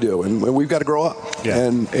matter what we do, and we've got to grow up. Yeah.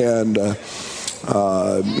 And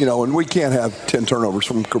we can't have 10 turnovers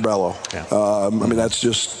from Curbelo. Yeah. That's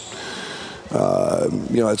just.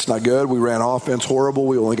 It's not good. We ran offense horrible.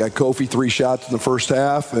 We only got Kofi 3 shots in the first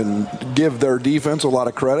half, and give their defense a lot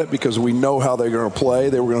of credit because we know how they're going to play.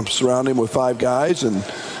 They were going to surround him with 5 guys, and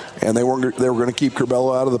they were going to keep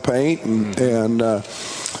Curbelo out of the paint.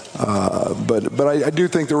 But I do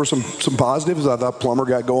think there were some positives. I thought Plummer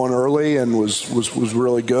got going early and was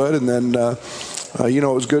really good, and then it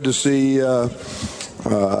was good to see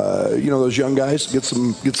those young guys get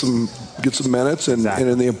some minutes and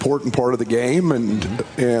in the important part of the game, and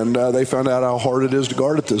they found out how hard it is to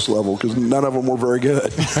guard at this level because none of them were very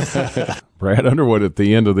good. Brad Underwood at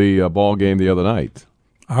the end of the ball game the other night.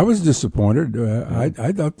 I was disappointed.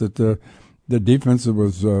 I thought that the defense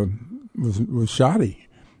was shoddy,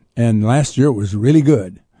 and last year it was really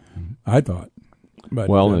good. I thought. But,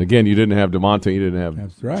 and again, you didn't have DeMonte, you didn't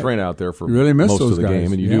have Trent out there for really most of the guys.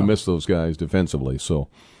 game, and you do miss those guys defensively. So,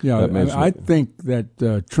 I think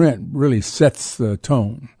that Trent really sets the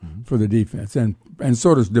tone for the defense, and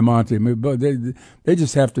so does DeMonte. But they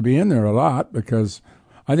just have to be in there a lot because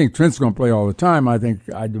I think Trent's going to play all the time. I think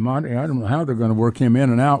DeMonte. I don't know how they're going to work him in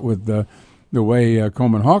and out with the way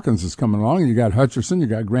Coleman Hawkins is coming along. You got Hutcherson, you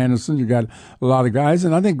got Grandison, you got a lot of guys,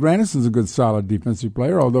 and I think Grandison's a good, solid defensive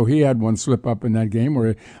player, although he had one slip up in that game where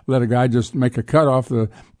he let a guy just make a cut off the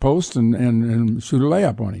post and shoot a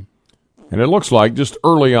layup on him. And it looks like just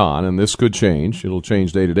early on, and this could change, it'll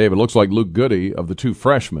change day to day, but it looks like Luke Goody of the 2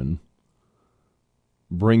 freshmen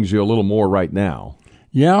brings you a little more right now.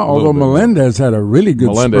 Yeah, although Melendez had a really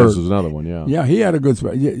good spurt. Melendez is another one, yeah. Yeah, he had a good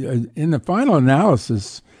spurt. In the final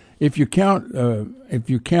analysis, if you count of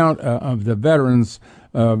the veterans,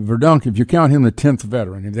 Verdunk, if you count him the 10th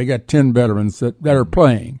veteran, if they got 10 veterans that are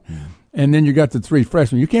playing, and then you got the 3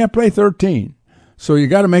 freshmen, you can't play 13. So you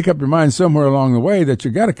got to make up your mind somewhere along the way that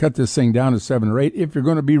you got to cut this thing down to 7 or 8 if you're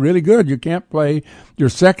going to be really good. You can't play your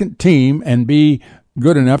second team and be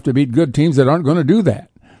good enough to beat good teams that aren't going to do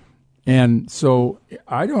that. And so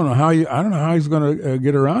I don't know how he's going to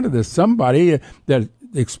get around to this. Somebody that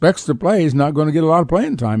expects to play is not going to get a lot of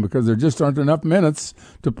playing time because there just aren't enough minutes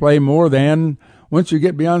to play more than once you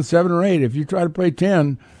get beyond 7 or 8. If you try to play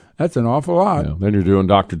 10, that's an awful lot. Yeah, then you're doing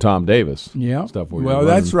Dr. Tom Davis. Yeah, stuff. Well,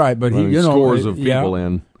 that's right. But he, scores of people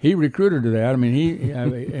in. He recruited to that. I mean,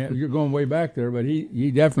 you're going way back there, but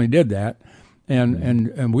he definitely did that.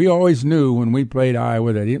 And we always knew when we played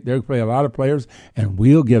Iowa that they'll play a lot of players, and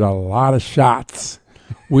we'll get a lot of shots.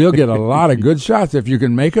 We'll get a lot of good shots. If you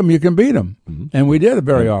can make them, you can beat them. And we did it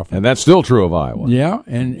very often. And that's still true of Iowa. Yeah,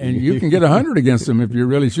 and you can get 100 against them if you're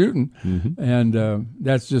really shooting. And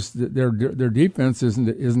that's just their defense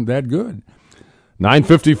isn't that good.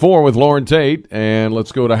 9:54 with Lauren Tate, and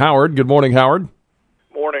let's go to Howard. Good morning, Howard.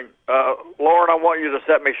 Morning. Lauren, I want you to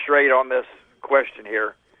set me straight on this question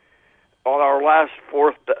here. On our last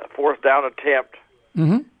fourth down attempt,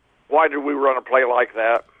 why did we run a play like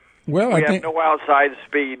that? Well, we have no outside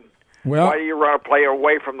speed. Well, why do you run a play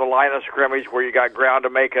away from the line of scrimmage where you got ground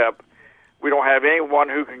to make up? We don't have anyone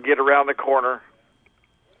who can get around the corner.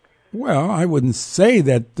 Well, I wouldn't say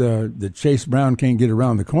that Chase Brown can't get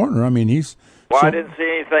around the corner. I mean, I didn't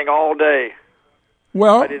see anything all day.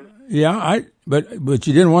 Well, but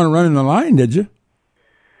you didn't want to run in the line, did you?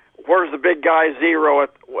 Where's the big guy zero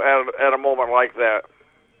at a moment like that?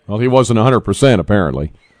 Well, he wasn't 100%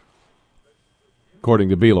 apparently, according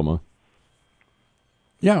to Bielema.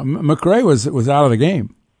 Yeah, McRae was out of the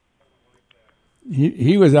game.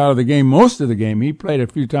 He was out of the game most of the game. He played a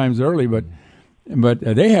few times early, but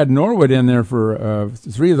they had Norwood in there for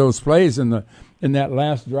 3 of those plays in that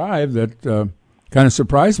last drive that kind of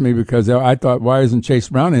surprised me because I thought, why isn't Chase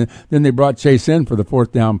Brown in? Then they brought Chase in for the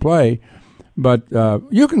 4th down play. But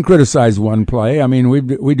you can criticize one play. I mean,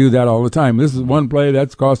 we do that all the time. This is one play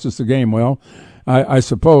that's cost us the game. Well, I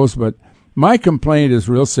suppose, but my complaint is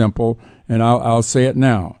real simple, and I'll say it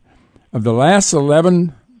now. Of the last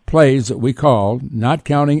 11 plays that we called, not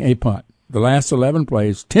counting a punt, the last 11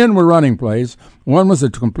 plays, 10 were running plays. One was a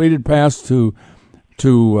completed pass to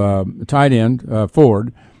tight end,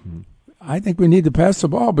 Ford. I think we need to pass the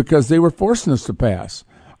ball because they were forcing us to pass.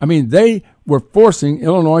 I mean, they were forcing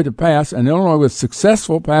Illinois to pass, and Illinois was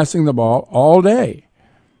successful passing the ball all day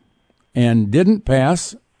and didn't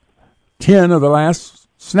pass 10 of the last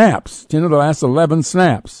snaps, 10 of the last 11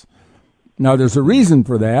 snaps. Now, there's a reason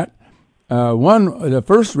for that. The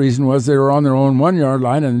first reason was they were on their own 1-yard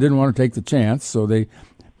line and didn't want to take the chance, so they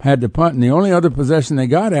had to punt. And the only other possession they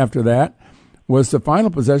got after that was the final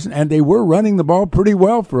possession, and they were running the ball pretty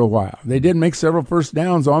well for a while. They did make several first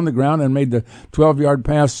downs on the ground and made the 12-yard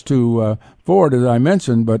pass to Ford, as I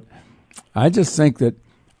mentioned. But I just think that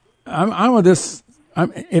I'm with this.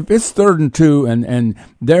 If it's 3rd and 2 and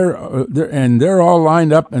they're all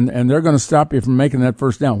lined up and they're going to stop you from making that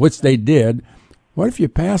first down, which they did. What if you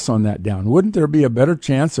pass on that down? Wouldn't there be a better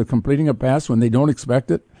chance of completing a pass when they don't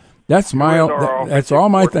expect it? That's all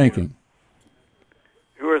my thinking.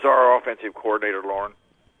 Who is our offensive coordinator, Lauren?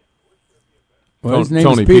 Well, his name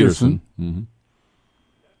is Peterson. Mm-hmm.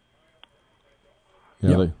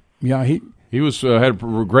 He was had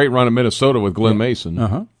a great run in Minnesota with Glenn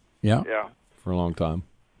Mason. Yeah. For a long time.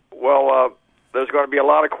 Well, there's going to be a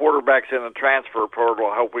lot of quarterbacks in the transfer portal.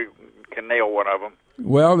 I hope we can nail one of them.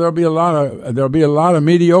 Well, there'll be a lot of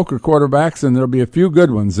mediocre quarterbacks, and there'll be a few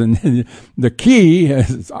good ones. And the key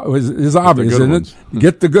is obvious, isn't it?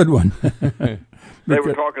 Get the good one. They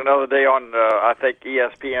were talking the other day on, I think,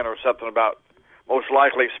 ESPN or something about most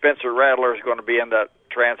likely Spencer Rattler is going to be in that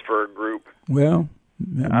transfer group. Well,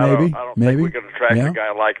 maybe. I don't think we could attract a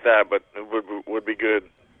guy like that, but it would be good.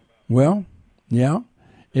 Well, yeah.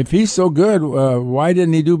 If he's so good, why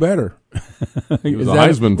didn't he do better? He was a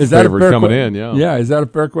Heisman favorite coming in, yeah. Yeah, is that a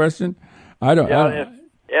fair question?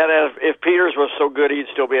 If Peters was so good, he'd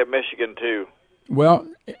still be at Michigan, too. Well,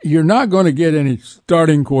 you're not going to get any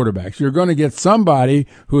starting quarterbacks. You're going to get somebody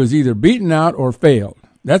who is either beaten out or failed.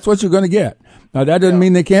 That's what you're going to get. Now, that doesn't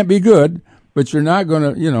mean they can't be good, but you're not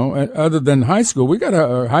going to, other than high school. We got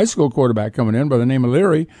a high school quarterback coming in by the name of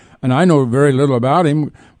Leary, and I know very little about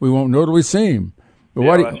him. We won't know till we see him.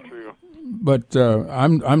 But that's true. But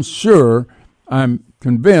I'm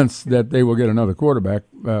convinced that they will get another quarterback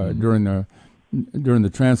during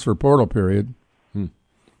the transfer portal period.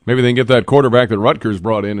 Maybe they can get that quarterback that Rutgers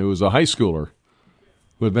brought in, who was a high schooler,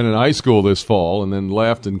 who had been in high school this fall and then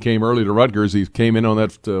left and came early to Rutgers. He came in on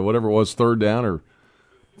that whatever it was, 3rd down or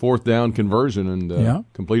 4th down conversion and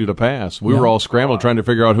completed a pass. We were all scrambling trying to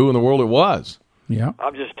figure out who in the world it was. Yeah,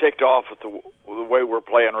 I'm just ticked off with the way we're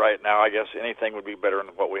playing right now. I guess anything would be better than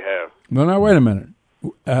what we have. Well, now, wait a minute.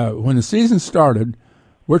 When the season started,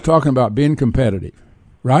 we're talking about being competitive,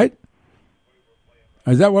 right?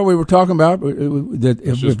 Is that what we were talking about? That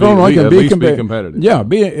if Illinois can be competitive. Yeah.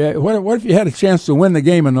 What if you had a chance to win the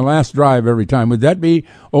game in the last drive every time? Would that be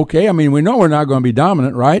okay? I mean, we know we're not going to be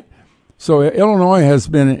dominant, right? So Illinois has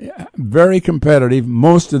been very competitive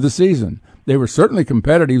most of the season. They were certainly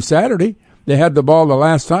competitive Saturday. They had the ball the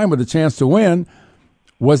last time with a chance to win.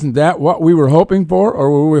 Wasn't that what we were hoping for, or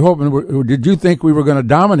were we hoping? Or did you think we were going to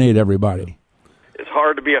dominate everybody? It's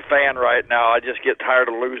hard to be a fan right now. I just get tired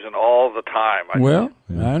of losing all the time. I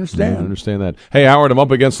understand. I understand that. Hey, Howard, I'm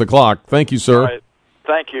up against the clock. Thank you, sir. All right.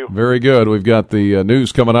 Thank you. Very good. We've got the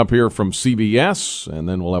news coming up here from CBS, and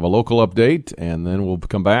then we'll have a local update, and then we'll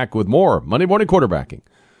come back with more Monday Morning Quarterbacking.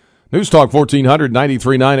 News Talk 1400,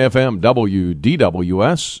 93.9 FM,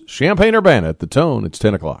 WDWS, Champaign-Urbana, the Tone. It's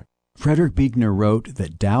 10 o'clock. Frederick Buechner wrote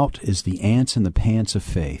that doubt is the ants in the pants of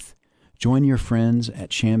faith. Join your friends at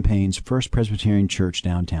Champaign's First Presbyterian Church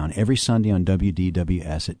downtown every Sunday on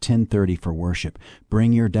WDWS at 10:30 for worship.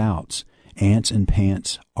 Bring your doubts. Ants and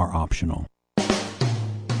pants are optional.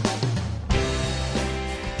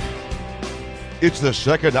 It's the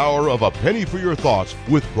second hour of A Penny for Your Thoughts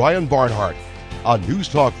with Brian Barnhart on News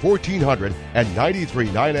Talk 1400 and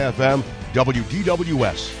 93.9 FM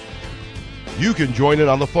WDWS. You can join in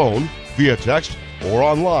on the phone, via text, or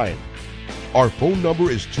online. Our phone number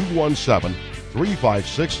is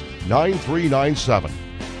 217-356-9397.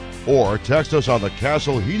 Or text us on the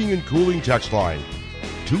Castle Heating and Cooling text line,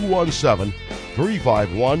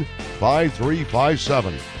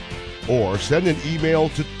 217-351-5357. Or send an email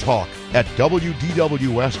to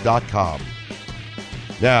talk@wdws.com.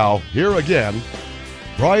 Now, here again,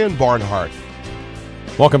 Brian Barnhart.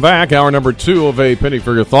 Welcome back. Hour number 2 of A Penny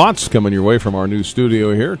for Your Thoughts, coming your way from our new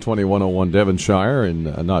studio here, 2101 Devonshire,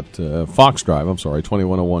 and not Fox Drive. I'm sorry,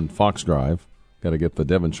 2101 Fox Drive. Got to get the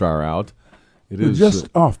Devonshire out. It We're is just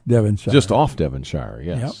off Devonshire. Just off Devonshire,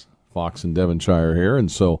 yes. Yep. Fox and Devonshire here. And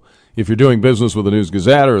so if you're doing business with the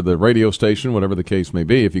News-Gazette or the radio station, whatever the case may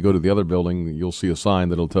be, if you go to the other building, you'll see a sign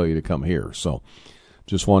that'll tell you to come here. So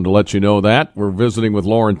just wanted to let you know that. We're visiting with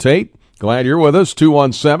Loren Tate. Glad you're with us.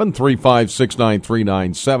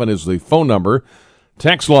 217-356-9397 is the phone number.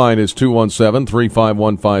 Text line is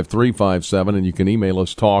 217-351-5357, and you can email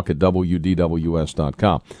us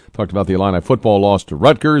talk@wdws.com. Talked about the Illini football loss to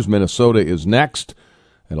Rutgers. Minnesota is next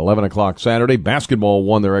at 11 o'clock Saturday. Basketball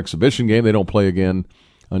won their exhibition game. They don't play again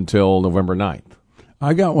until November 9th.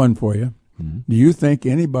 I got one for you. Mm-hmm. Do you think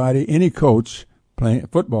any coach,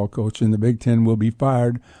 football coach in the Big Ten will be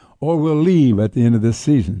fired or will leave at the end of this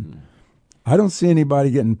season? Mm-hmm. I don't see anybody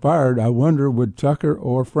getting fired. I wonder, would Tucker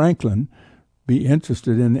or Franklin be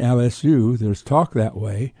interested in LSU? There's talk that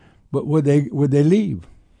way, but would they leave?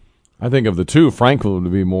 I think of the two, Franklin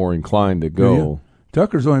would be more inclined to go. Yeah.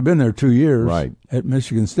 Tucker's only been there 2 years at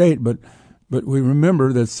Michigan State, but we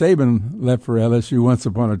remember that Saban left for LSU once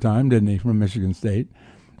upon a time, didn't he, from Michigan State?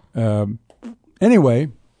 Anyway,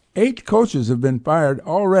 8 coaches have been fired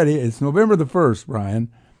already. It's November the 1st, Brian.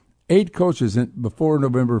 8 coaches before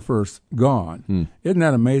November 1st gone. Isn't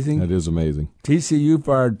that amazing? That is amazing. TCU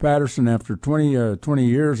fired Patterson after 20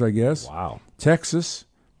 years, I guess. Wow. Texas.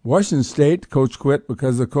 Washington State, coach quit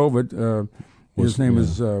because of COVID. His name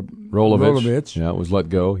is Rolovich. Yeah, it was let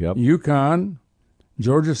go. Yep. UConn,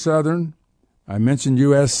 Georgia Southern. I mentioned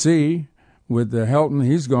USC with Helton.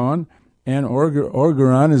 He's gone. And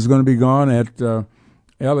Orgeron is going to be gone at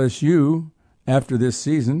LSU after this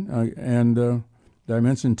season. I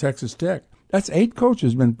mentioned Texas Tech. That's 8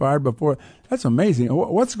 coaches been fired before. That's amazing.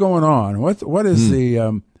 What's going on? What is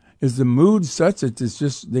is the mood such that it's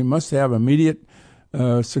just they must have immediate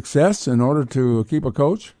success in order to keep a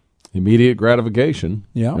coach? Immediate gratification.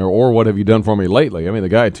 Yeah. Or what have you done for me lately? I mean, the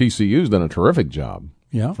guy at TCU's done a terrific job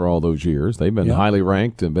for all those years. They've been highly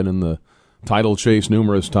ranked and been in the title chase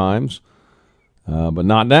numerous times. But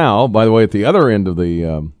not now. By the way, at the other end of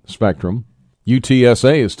the spectrum,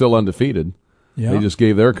 UTSA is still undefeated. Yeah. They just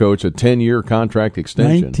gave their coach a 10-year contract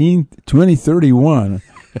extension. 2031.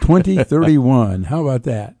 2031. How about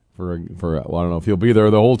that? For well, I don't know if he'll be there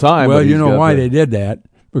the whole time. Well, you know why they did that?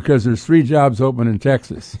 Because there's 3 jobs open in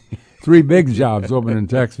Texas. 3 big jobs open in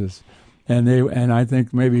Texas. And I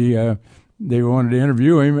think maybe they wanted to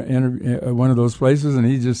interview him at one of those places, and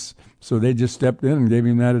they just stepped in and gave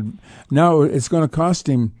him that. Now it's going to cost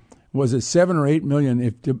him, was it $7 or $8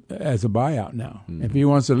 million as a buyout now? Mm-hmm. If he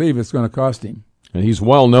wants to leave, it's going to cost him. And he's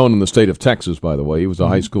well known in the state of Texas, by the way. He was a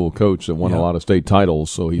high school coach that won a lot of state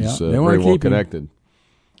titles, so he's very well connected.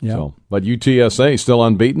 Yeah. So, but UTSA still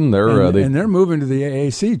unbeaten. They're moving to the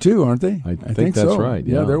AAC too, aren't they? I think that's so. right.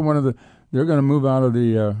 Yeah, they're they're going to move out of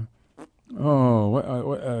the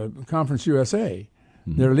Conference USA.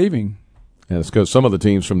 Mm-hmm. They're leaving. And it's because some of the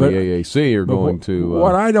teams from the AAC are going to.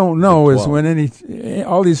 What I don't know is when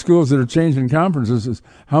all these schools that are changing conferences is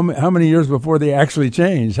how many years before they actually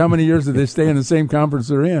change? How many years do they stay in the same conference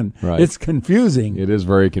they're in? Right. It's confusing. It is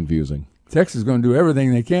very confusing. Texas is going to do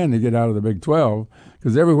everything they can to get out of the Big 12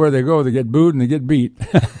 because everywhere they go, they get booed and they get beat.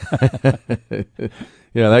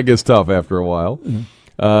 Yeah, that gets tough after a while.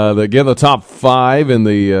 Mm-hmm. Again, the top 5 in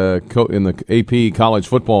the AP college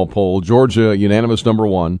football poll: Georgia unanimous number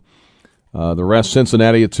 1. The rest: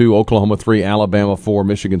 Cincinnati at 2, Oklahoma 3, Alabama 4,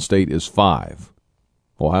 Michigan State is 5.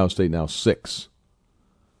 Ohio State now 6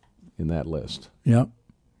 in that list. Yep.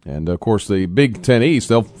 And of course, the Big Ten East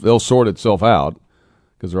they'll sort itself out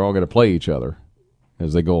because they're all going to play each other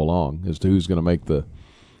as they go along as to who's going to make the.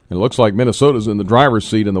 It looks like Minnesota's in the driver's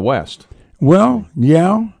seat in the West. Well,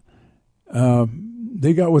 yeah,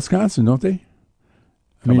 they got Wisconsin, don't they?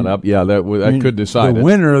 Coming up, yeah, that could decide. The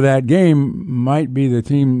winner of that game might be the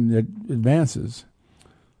team that advances.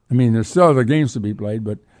 I mean, there's still other games to be played,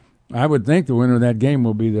 but I would think the winner of that game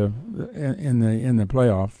will be in the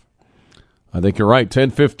playoff. I think you're right.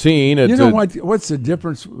 10-15. You know what's the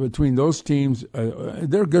difference between those teams?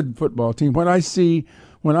 They're a good football team. When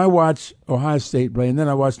I watch Ohio State play, and then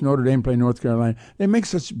I watch Notre Dame play North Carolina, they make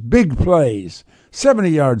such big plays. 70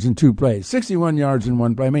 yards in 2 plays, 61 yards in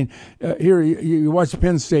 1 play. I mean, here you watch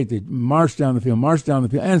Penn State. They march down the field,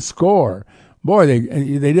 and score. Boy,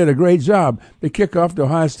 they did a great job. They kick off to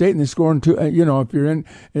Ohio State, and they score in 2.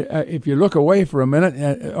 If you look away for a minute,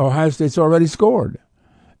 Ohio State's already scored.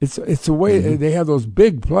 It's the way they have those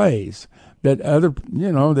big plays that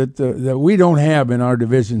that we don't have in our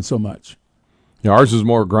division so much. Yeah, ours is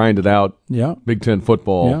more grinded out. Yeah, Big Ten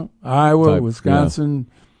football. Yeah, Iowa, Wisconsin.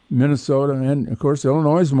 Yeah. Minnesota, and of course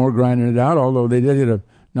Illinois is more grinding it out. Although they did hit a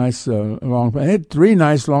nice long. They had 3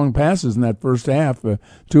 nice long passes in that first half. 2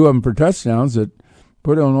 of them for touchdowns that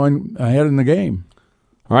put Illinois ahead in the game.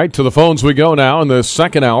 All right, to the phones we go now in the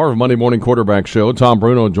second hour of Monday Morning Quarterback Show. Tom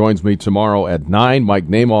Bruno joins me tomorrow at 9. Mike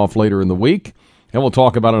Namoff later in the week. And we'll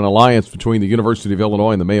talk about an alliance between the University of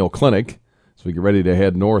Illinois and the Mayo Clinic as we get ready to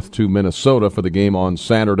head north to Minnesota for the game on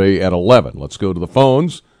Saturday at 11. Let's go to the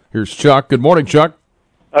phones. Here's Chuck. Good morning, Chuck.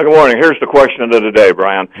 Good morning. Here's the question of the day,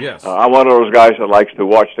 Brian. Yes. I'm one of those guys that likes to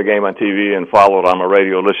watch the game on TV and follow it on the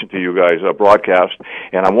radio, listen to you guys broadcast.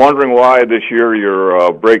 And I'm wondering why this year you're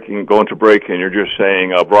going to break, and you're just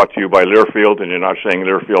saying brought to you by Learfield, and you're not saying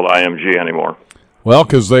Learfield IMG anymore. Well,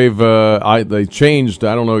 because they changed.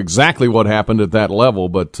 I don't know exactly what happened at that level,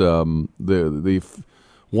 but the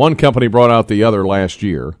one company brought out the other last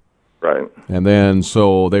year. Right. And then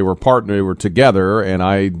so they were together, and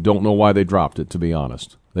I don't know why they dropped it, to be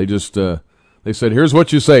honest. They just they said, "Here's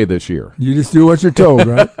what you say this year." You just do what you're told,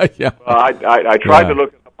 right? Yeah. I tried to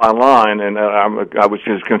look it up online, and I was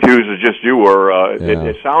as confused as just you were.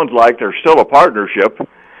 It sounds like there's still a partnership,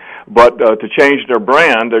 but to change their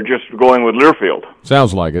brand, they're just going with Learfield.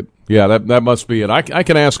 Sounds like it. Yeah, that must be it. I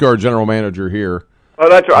can ask our general manager here. Oh,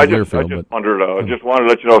 that's right. I just wondered. Just wanted to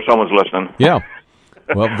let you know someone's listening. Yeah.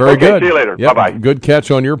 Well, very okay, good. See you later. Yep, Bye-bye. Good catch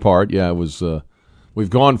on your part. Yeah, it was. We've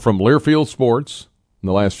gone from Learfield Sports in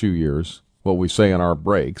the last few years, what we say in our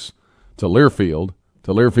breaks, to Learfield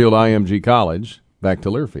IMG College, back to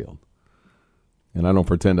Learfield. And I don't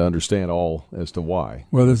pretend to understand all as to why.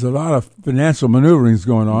 Well, there's a lot of financial maneuverings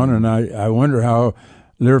going on, and I wonder how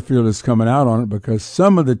Learfield is coming out on it, because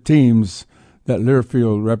some of the teams that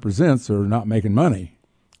Learfield represents are not making money.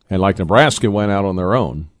 And like Nebraska went out on their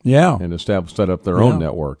own. Yeah. And set up their own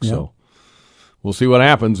network. Yeah. So we'll see what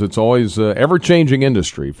happens. It's always ever-changing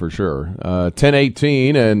industry for sure.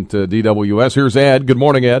 10:18 and DWS. Here's Ed. Good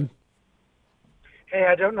morning, Ed. Hey,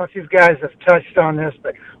 I don't know if you guys have touched on this,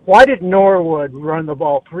 but why did Norwood run the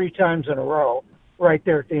ball 3 times in a row right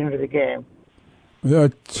there at the end of the game? There are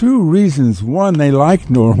 2 reasons. One, they like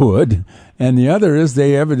Norwood, and the other is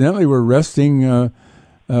they evidently were resting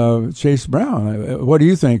Chase Brown. What do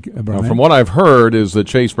you think, Brian? From what I've heard is that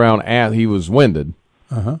Chase Brown, he was winded.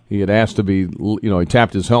 Uh-huh. He had asked to be, he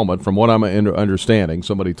tapped his helmet. From what I'm understanding,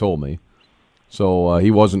 somebody told me. So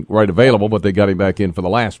he wasn't right available, but they got him back in for the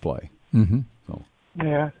last play. Mm-hmm. So.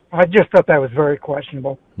 Yeah, I just thought that was very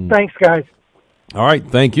questionable. Thanks, guys. All right,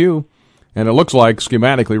 thank you. And it looks like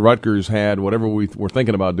schematically Rutgers had whatever we were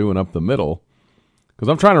thinking about doing up the middle. Because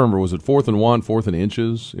I'm trying to remember, was it 4th and 1, 4th and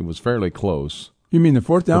inches? It was fairly close. You mean the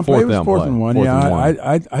fourth down play? It was 4th and 1. Yeah,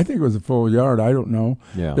 I think it was a full yard. I don't know.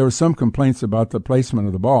 Yeah. There were some complaints about the placement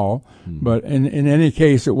of the ball, but in any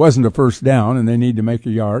case, it wasn't a first down, and they need to make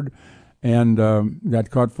a yard. And got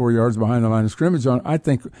caught 4 yards behind the line of scrimmage. I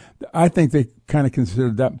think they kind of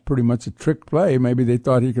considered that pretty much a trick play. Maybe they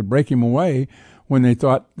thought he could break him away when they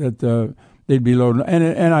thought that they'd be loading.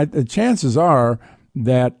 And the chances are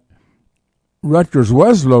that Rutgers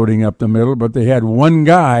was loading up the middle, but they had one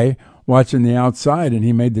guy watching the outside, and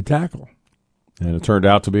he made the tackle. And it turned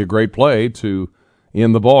out to be a great play to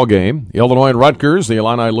end the ball game. Illinois and Rutgers. The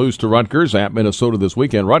Illini lose to Rutgers at Minnesota this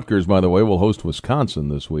weekend. Rutgers, by the way, will host Wisconsin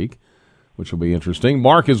this week, which will be interesting.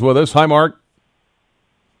 Mark is with us. Hi, Mark.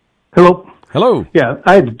 Hello. Hello. Yeah,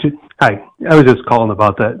 hi. I was just calling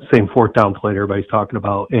about that same 4th down play everybody's talking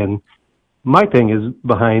about. And my thing is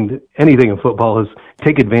behind anything in football is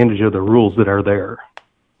take advantage of the rules that are there.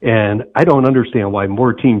 And I don't understand why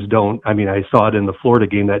more teams don't. I mean, I saw it in the Florida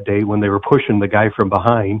game that day when they were pushing the guy from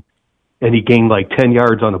behind, and he gained like 10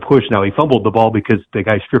 yards on the push. Now, he fumbled the ball because the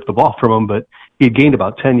guy stripped the ball from him, but he had gained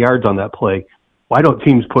about 10 yards on that play. Why don't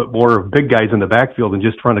teams put more big guys in the backfield and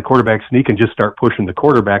just run a quarterback sneak and just start pushing the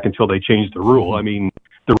quarterback until they change the rule? I mean,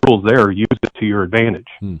 the rule's there. Use it to your advantage.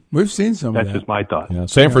 We've seen some That's of that. just my thought. Yeah.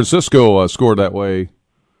 San Francisco scored that way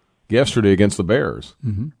yesterday against the Bears.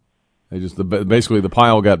 Mm-hmm. They basically the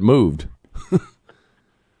pile got moved.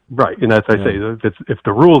 Right, and that's I say if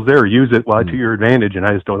the rule's there, use it to your advantage. And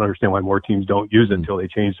I just don't understand why more teams don't use it until they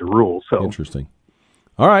change the rules. So interesting.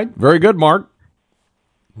 All right, very good, Mark.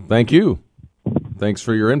 Thank you. Thanks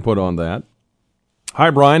for your input on that. Hi,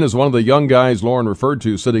 Brian. As one of the young guys Lauren referred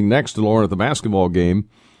to sitting next to Lauren at the basketball game,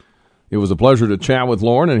 it was a pleasure to chat with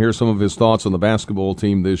Lauren and hear some of his thoughts on the basketball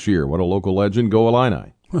team this year. What a local legend. Go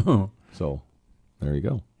Illini. So there you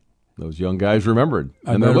go. Those young guys remembered.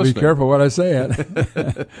 I better be careful what I say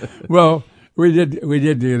it. Well, we did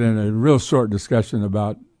get in a real short discussion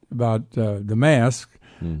about the mask.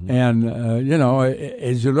 Mm-hmm. And,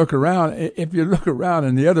 as you look around, if you look around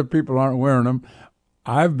and the other people aren't wearing them,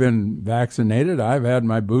 I've been vaccinated. I've had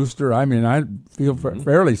my booster. I mean, I feel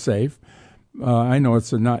fairly safe. I know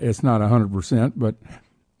it's not 100%, but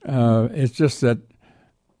it's just that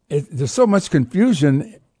there's so much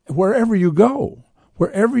confusion wherever you go.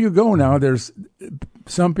 Wherever you go now, there's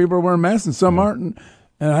some people are wearing masks and some aren't.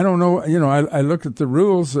 And I don't know. I looked at the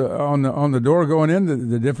rules on the door going into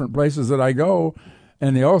the different places that I go,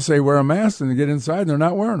 and they all say wear a mask, and they get inside and they're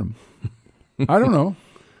not wearing them. I don't know.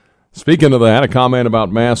 Speaking of that, a comment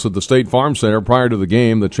about masks at the State Farm Center prior to the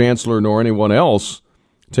game, the chancellor nor anyone else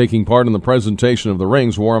taking part in the presentation of the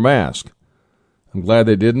rings wore a mask. I'm glad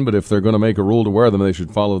they didn't, but if they're going to make a rule to wear them, they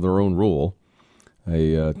should follow their own rule,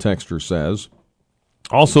 a texter says.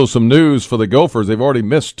 Also, some news for the Gophers. They've already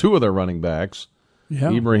missed 2 of their running backs,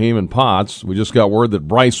 Ibrahim and Potts. We just got word that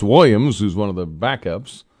Bryce Williams, who's one of the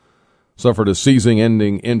backups, suffered a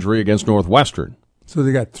season-ending injury against Northwestern. So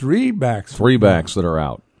they got 3 backs. 3 backs that are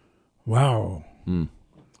out. Wow.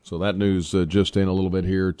 So that news just in a little bit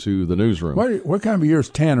here to the newsroom. What kind of a year is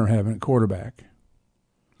Tanner having at quarterback?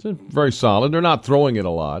 It's very solid. They're not throwing it a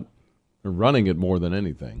lot. They're running it more than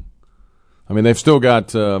anything. I mean, they've still got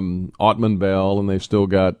Ottman Bell, and they've still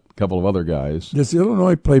got a couple of other guys. Does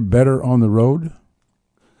Illinois play better on the road?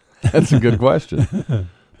 That's a good question.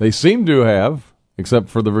 They seem to have, except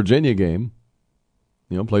for the Virginia game.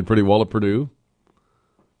 Played pretty well at Purdue.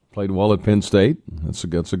 Played well at Penn State. That's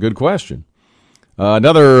a good question.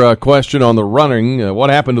 Another question on the running. What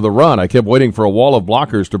happened to the run? I kept waiting for a wall of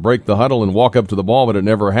blockers to break the huddle and walk up to the ball, but it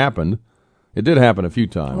never happened. It did happen a few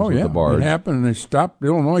times with the Bards. It happened, and they stopped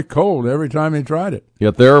Illinois cold every time they tried it.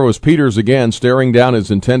 Yet there was Peters again, staring down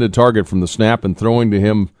his intended target from the snap and throwing to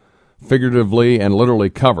him figuratively and literally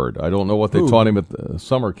covered. I don't know what they taught him at the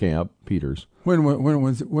summer camp, Peters. When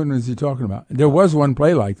was he talking about? There was one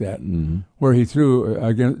play like that where he threw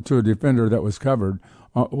to a defender that was covered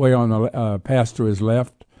way on the pass to his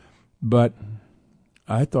left, but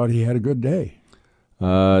I thought he had a good day.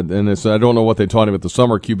 And I don't know what they taught him at the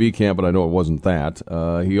summer QB camp, but I know it wasn't that.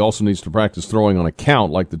 He also needs to practice throwing on a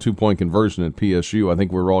count, like the 2-point conversion at PSU. I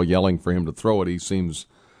think we were all yelling for him to throw it. He seems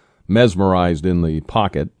mesmerized in the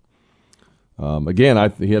pocket.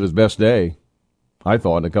 Again, he had his best day, I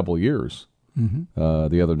thought, in a couple of years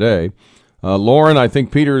the other day. Lauren, I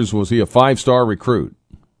think Peters, was he a 5-star recruit?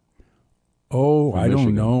 Oh, I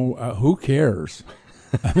don't know. Who cares?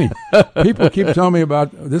 I mean, people keep telling me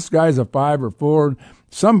about this guy's a 5 or 4.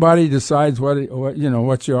 Somebody decides what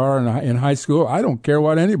you are in high school. I don't care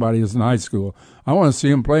what anybody is in high school. I want to see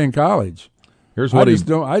him play in college. Here's what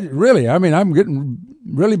I'm getting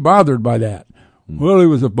really bothered by that. Well, he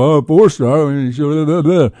was a 4-star. I mean,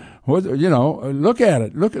 look at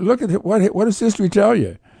it. Look at what does history tell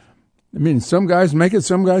you? I mean, some guys make it,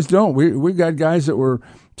 some guys don't. We got guys that were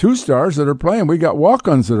 2-stars that are playing. We got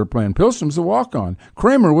walk-ons that are playing. Pilstrom's a walk-on.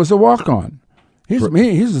 Kramer was a walk-on.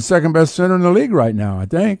 He's the second best center in the league right now, I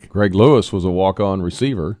think. Greg Lewis was a walk-on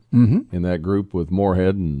receiver in that group with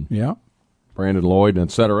Moorhead and Brandon Lloyd,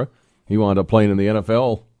 etc. He wound up playing in the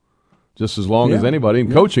NFL just as long as anybody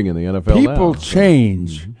and coaching in the NFL now. People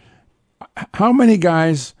change. How many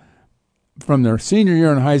guys from their senior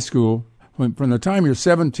year in high school, from the time you're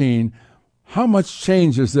 17, how much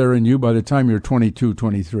change is there in you by the time you're 22,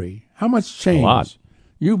 23? How much change? A lot.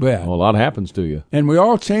 You bet. Well, a lot happens to you. And we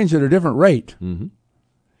all change at a different rate.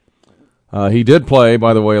 He did play,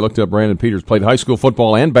 by the way, I looked up Brandon Peters, played high school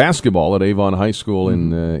football and basketball at Avon High School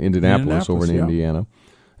in Indianapolis over in Indiana.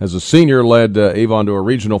 As a senior, led Avon to a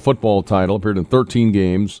regional football title, appeared in 13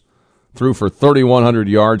 games, threw for 3,100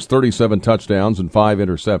 yards, 37 touchdowns, and 5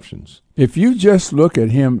 interceptions. If you just look at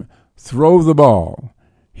him throw the ball,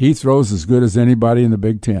 he throws as good as anybody in the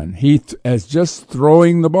Big Ten. As just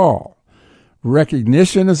throwing the ball.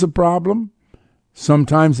 Recognition is a problem.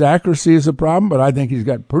 Sometimes accuracy is a problem, but I think he's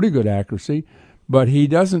got pretty good accuracy. But he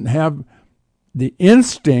doesn't have the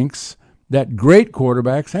instincts that great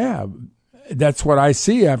quarterbacks have. That's what I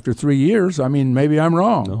see after 3 years. I mean, maybe I'm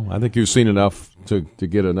wrong. No, I think you've seen enough to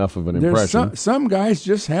get enough of an impression. Some guys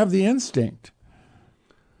just have the instinct.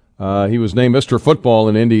 He was named Mr. Football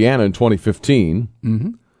in Indiana in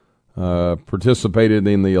 2015. Participated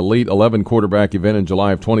in the Elite 11 quarterback event in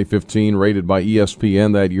July of 2015, rated by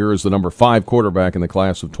ESPN that year as the number 5 quarterback in the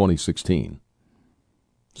class of 2016.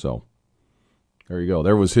 So, there you go.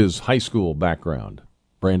 There was his high school background,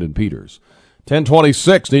 Brandon Peters.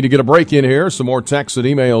 10:26, need to get a break in here. Some more texts and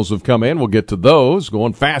emails have come in. We'll get to those.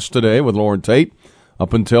 Going fast today with Lauren Tate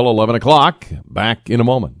up until 11 o'clock. Back in a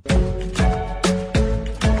moment.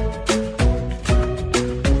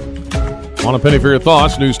 On a penny for your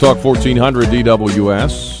thoughts, News Talk 1400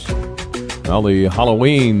 DWS. Well, the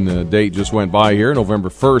Halloween date just went by here, November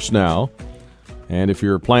 1st now. And if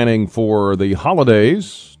you're planning for the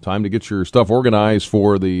holidays, Time to get your stuff organized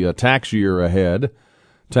for the tax year ahead.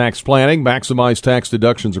 Tax planning, maximize tax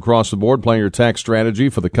deductions across the board. Plan your tax strategy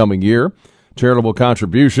for the coming year. Charitable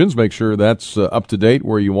contributions, make sure that's up to date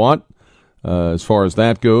where you want. As far as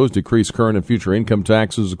that goes, decrease current and future income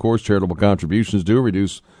taxes. Of course, charitable contributions do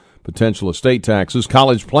reduce potential estate taxes.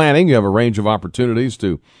 College planning, you have a range of opportunities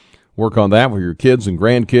to work on that with your kids and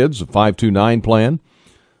grandkids, a 529 plan.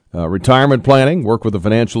 Retirement planning, work with a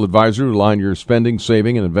financial advisor to align your spending,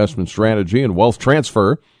 saving, and investment strategy. And wealth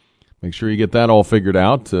transfer, make sure you get that all figured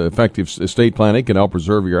out. Effective estate planning can help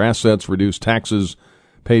preserve your assets, reduce taxes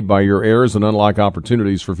paid by your heirs, and unlock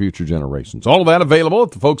opportunities for future generations. All of that available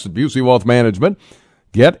at the folks at Busey Wealth Management.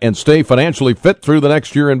 Get and stay financially fit through the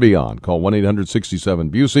next year and beyond. Call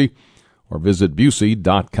 1-800-67-BUSEY or visit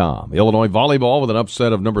Busey.com. Illinois volleyball with an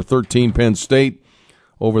upset of number 13 Penn State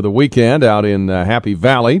over the weekend out in Happy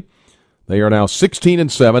Valley. They are now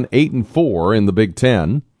 16-7, 8-4 in the Big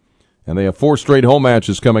Ten. And they have 4 straight home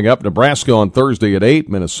matches coming up. Nebraska on Thursday at 8,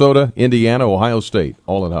 Minnesota, Indiana, Ohio State,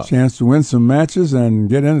 all at Huff. Chance to win some matches and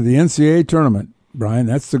get into the NCAA tournament, Brian.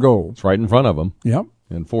 That's the goal. It's right in front of them. Yep.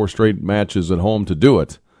 And 4 straight matches at home to do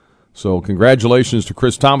it. So congratulations to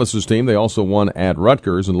Chris Thomas's team. They also won at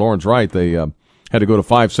Rutgers. And Lawrence Wright, they had to go to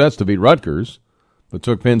 5 sets to beat Rutgers, but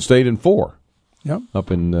took Penn State in 4. Yep. Up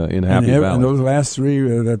in Happy Valley. And those last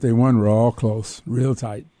 3 that they won were all close, real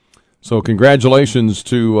tight. So congratulations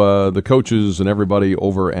to the coaches and everybody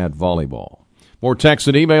over at volleyball. More texts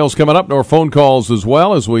and emails coming up, nor phone calls as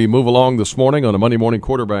well as we move along this morning on a Monday Morning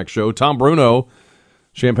Quarterback Show. Tom Bruno,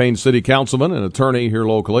 Champaign City Councilman and attorney here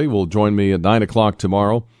locally, will join me at 9 o'clock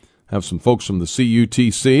tomorrow. Have some folks from the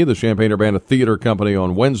CUTC, the Champaign-Urbana Theater Company,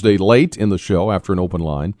 on Wednesday late in the show after an open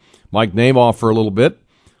line. Mike Namath for a little bit.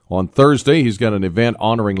 On Thursday, he's got an event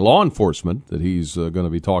honoring law enforcement that he's going to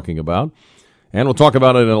be talking about. And we'll talk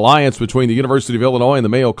about an alliance between the University of Illinois and the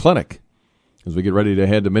Mayo Clinic as we get ready to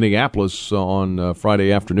head to Minneapolis on Friday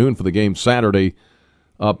afternoon for the game Saturday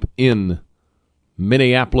up in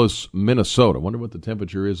Minneapolis, Minnesota. I wonder what the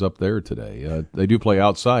temperature is up there today. They do play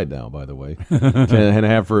outside now, by the way, and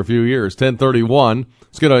have for a few years. 10:31.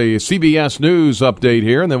 Let's get a CBS News update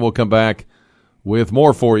here, and then we'll come back with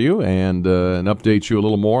more for you and update you a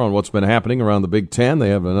little more on what's been happening around the Big Ten. They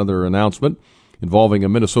have another announcement involving a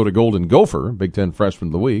Minnesota Golden Gopher, Big Ten Freshman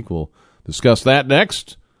of the Week. We'll discuss that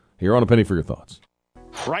next here on A Penny for Your Thoughts.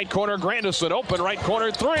 Right corner, Grandison, open right corner,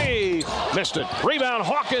 3. Missed it. Rebound,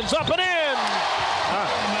 Hawkins, up and in.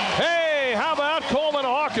 Hey, how about Coleman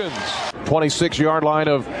Hawkins? 26-yard line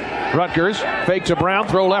of Rutgers. Fake to Brown,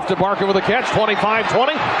 throw left to Barker with a catch.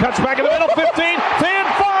 25-20, cuts back in the middle, 15, 10,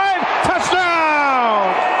 5,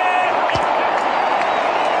 touchdown!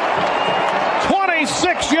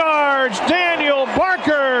 26 yards, Daniel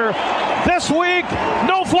Barker. This week,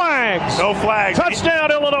 no flags. No flags.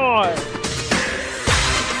 Touchdown, Illinois.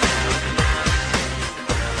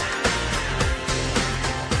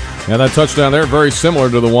 Yeah, that touchdown there, very similar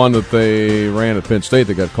to the one that they ran at Penn State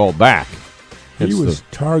that got called back. He was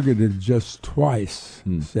targeted just twice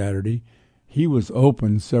Saturday. He was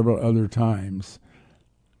open several other times.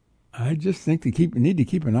 I just think need to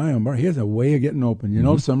keep an eye on Barker. He has a way of getting open. You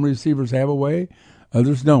know, some receivers have a way,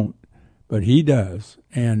 others don't. But he does.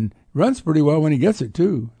 And runs pretty well when he gets it,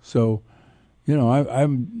 too. So, you know,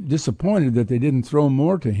 I'm disappointed that they didn't throw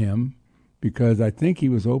more to him because I think he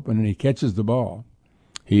was open and he catches the ball.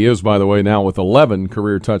 He is, by the way, now with 11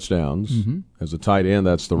 career touchdowns as a tight end.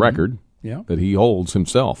 That's the record that he holds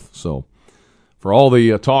himself. So for all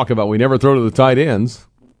the talk about we never throw to the tight ends,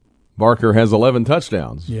 Barker has 11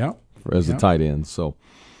 touchdowns as a tight end. So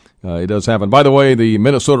it does happen. By the way, the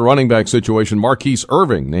Minnesota running back situation, Marquise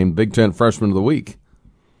Irving named Big Ten Freshman of the Week.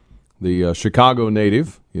 The Chicago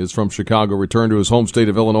native, he is from Chicago, returned to his home state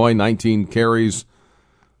of Illinois, 19 carries,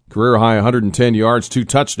 career high 110 yards, 2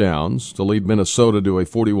 touchdowns to lead Minnesota to a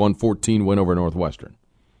 41-14 win over Northwestern.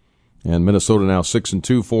 And Minnesota now 6-2,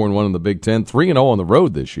 4-1 in the Big Ten, 3-0 on the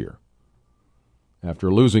road this year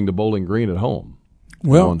after losing to Bowling Green at home.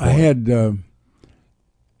 Well, I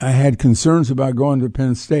had concerns about going to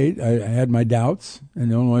Penn State. I had my doubts,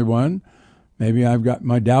 and Illinois won. Maybe I've got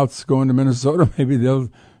my doubts going to Minnesota. Maybe they'll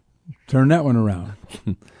turn that one around.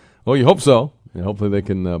 Well, you hope so. And hopefully they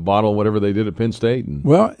can bottle whatever they did at Penn State.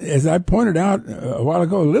 Well, as I pointed out a while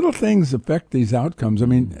ago, little things affect these outcomes. I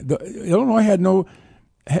mean, Illinois had in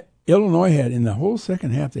the whole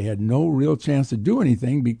second half, they had no real chance to do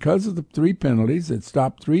anything because of the 3 penalties that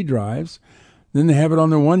stopped 3 drives. Then they have it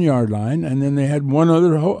on their 1-yard line, and then they had one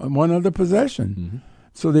other possession.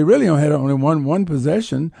 So they really only had one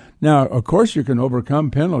possession. Now, of course, you can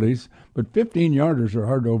overcome penalties, but 15-yarders are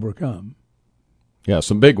hard to overcome. Yeah,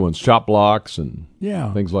 some big ones, chop blocks and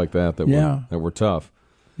Yeah. things like that that were tough.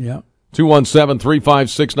 Yeah.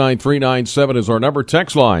 217-356-9397 is our number.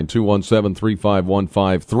 Text line,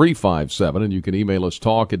 217-351-5357. And you can email us,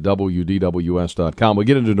 talk@wdws.com. We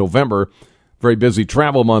get into November, very busy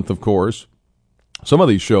travel month, of course. Some of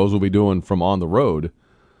these shows we'll be doing from on the road.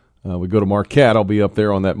 We go to Marquette. I'll be up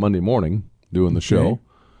there on that Monday morning doing the show.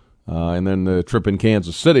 And then the trip in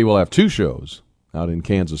Kansas City, we'll have 2 shows out in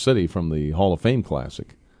Kansas City from the Hall of Fame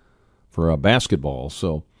Classic for basketball.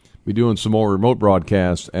 So we're doing some more remote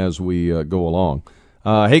broadcasts as we go along.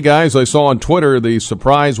 Hey, guys, I saw on Twitter the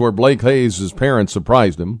surprise where Blake Hayes' parents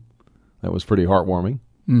surprised him. That was pretty heartwarming.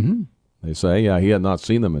 Mm-hmm. They say, he had not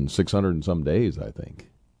seen them in 600 and some days, I think.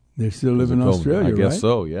 They still live in Australia, I guess right?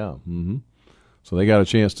 so, yeah. Mm-hmm. So they got a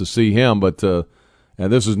chance to see him, but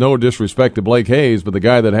and this is no disrespect to Blake Hayes, but the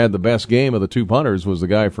guy that had the best game of the 2 punters was the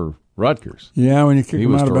guy for Rutgers. Yeah, when you kick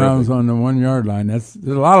him out of bounds on the 1 yard line, there's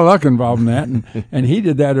a lot of luck involved in that, and he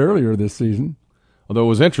did that earlier this season. Although it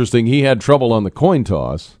was interesting, he had trouble on the coin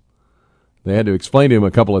toss. They had to explain to him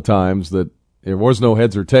a couple of times that there was no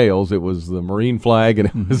heads or tails. It was the Marine flag, and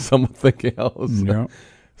it was something else. Yeah.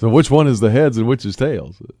 So which one is the heads and which is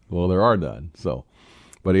tails? Well, there are none. So,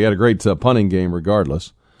 but he had a great punting game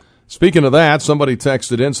regardless. Speaking of that, somebody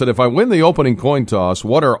texted in, said, if I win the opening coin toss,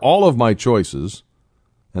 what are all of my choices?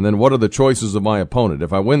 And then what are the choices of my opponent?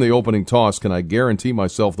 If I win the opening toss, can I guarantee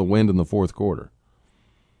myself the win in the fourth quarter?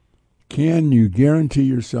 Can you guarantee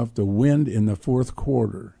yourself the win in the fourth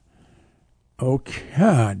quarter? Okay,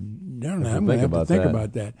 I'm going to have to think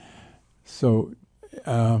about that. So,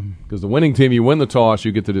 because the winning team, you win the toss,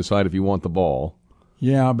 you get to decide if you want the ball.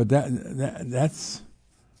 Yeah, but that's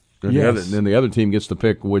and yes. Then the other team gets to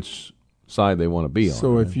pick which side they want to be on.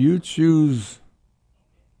 So if you choose,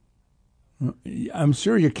 I'm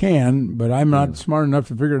sure you can, but I'm not smart enough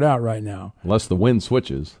to figure it out right now. Unless the wind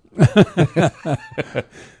switches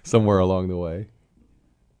somewhere along the way.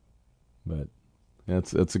 But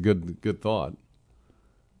that's a good thought.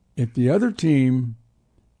 If the other team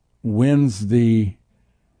wins the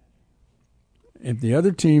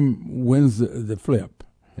flip,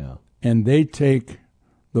 and they take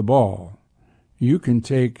the ball, you can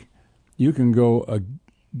go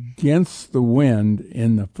against the wind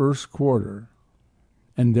in the first quarter,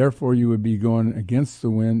 and therefore you would be going against the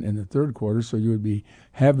wind in the third quarter, so you would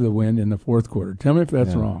have the wind in the fourth quarter. Tell me if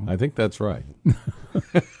that's wrong. I think that's right.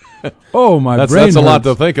 Oh, my brain That's hurts. a lot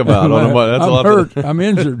to think about. I'm hurt. I'm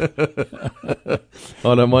injured.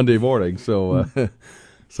 On a Monday morning. So,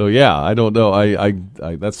 yeah, I don't know. I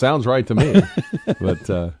that sounds right to me.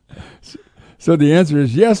 But so the answer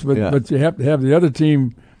is yes, but you have to have the other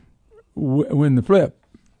team win the flip.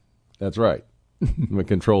 That's right. We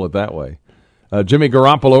control it that way. Jimmy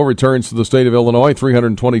Garoppolo returns to the state of Illinois,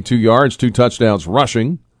 322 yards, 2 touchdowns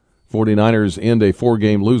rushing. 49ers end a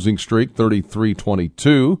 4-game losing streak,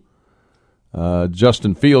 33-22.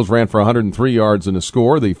 Justin Fields ran for 103 yards in a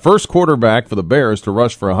score. The first quarterback for the Bears to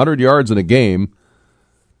rush for 100 yards in a game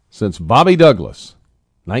since Bobby Douglas,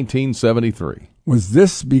 1973. Was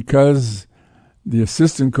this because the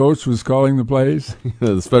assistant coach was calling the plays?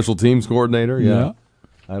 The special teams coordinator? Yeah.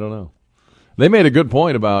 I don't know. They made a good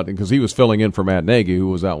point about it because he was filling in for Matt Nagy, who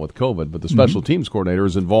was out with COVID, but the special teams coordinator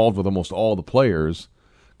is involved with almost all the players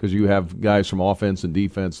because you have guys from offense and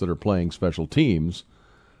defense that are playing special teams.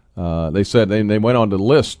 They said they went on to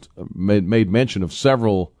list, made mention of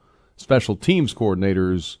several special teams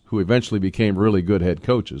coordinators who eventually became really good head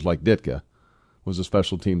coaches, like Ditka was a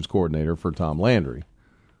special teams coordinator for Tom Landry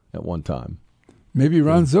at one time. Maybe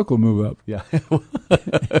Ron Zook will move up. Yeah.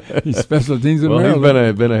 He's special teams in Maryland. Maryland.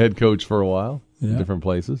 He's been a head coach for a while in different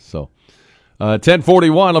places. So,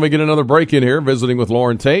 10:41, let me get another break in here, visiting with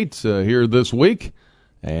Lauren Tate here this week.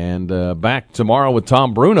 And back tomorrow with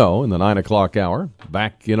Tom Bruno in the 9 o'clock hour.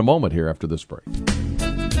 Back in a moment here after this break.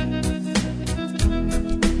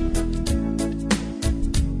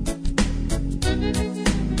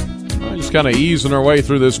 Just kind of easing our way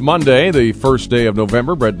through this Monday, the first day of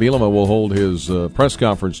November. Brett Bielema will hold his press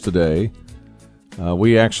conference today.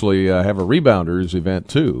 We actually have a Rebounders event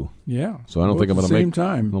too. Yeah. So I don't think I'm going to make.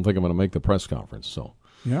 I don't think I'm going to make the press conference. So.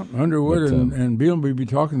 Yeah, Underwood and Bielema will be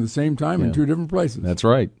talking at the same time in 2 different places. That's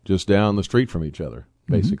right, just down the street from each other,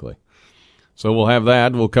 basically. So we'll have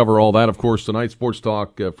that. We'll cover all that, of course, tonight. Sports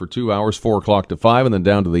Talk for 2 hours, 4 o'clock to 5, and then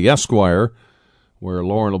down to the Esquire, where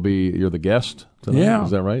Lauren will be. You're the guest tonight, yeah.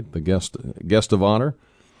 Is that right? The guest of honor.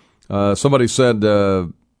 Somebody said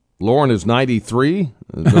Lauren is 93.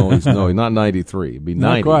 No, he's not 93. Be 90.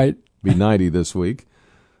 Not quite. Be 90 this week.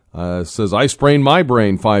 Says, I sprained my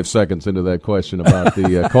brain 5 seconds into that question about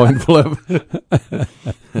the coin flip.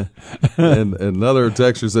 And another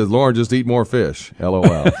texter says, Lauren, just eat more fish. LOL.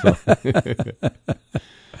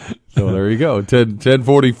 So there you go.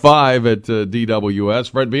 10:45 at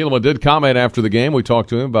DWS. Brett Bielema did comment after the game. We talked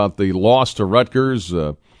to him about the loss to Rutgers,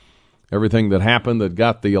 everything that happened that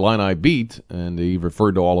got the Illini beat, and he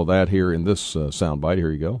referred to all of that here in this soundbite.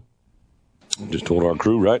 Here you go. Just told our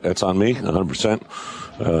crew, right? That's on me, 100%.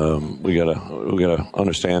 We gotta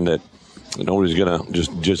understand that nobody's gonna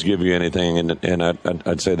just give you anything, and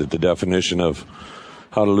I'd say that the definition of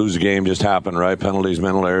how to lose a game just happened, right? Penalties,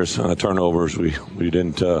 mental errors, turnovers. We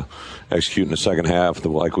didn't execute in the second half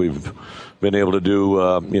like we've been able to do,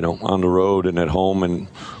 on the road and at home, and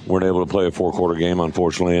weren't able to play a 4-quarter game,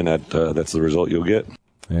 unfortunately, and that's the result you'll get.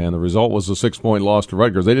 And the result was a 6-point loss to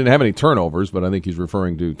Rutgers. They didn't have any turnovers, but I think he's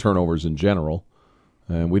referring to turnovers in general.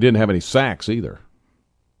 And we didn't have any sacks either.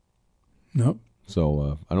 Nope.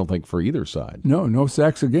 So I don't think for either side. No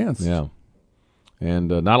sacks against. Yeah. And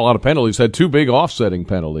not a lot of penalties. Had 2 big offsetting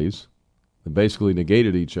penalties that basically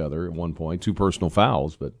negated each other at one point. 2 personal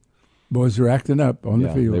fouls. But boys were acting up on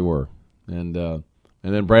the field. They were. And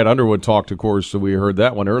then Brad Underwood talked, of course, so we heard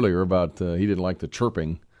that one earlier about he didn't like the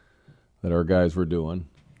chirping that our guys were doing.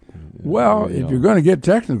 Well, if you're going to get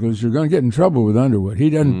technicals, you're going to get in trouble with Underwood. He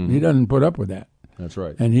doesn't put up with that. That's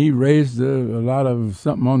right. And he raised a lot of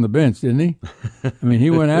something on the bench, didn't he? I mean, he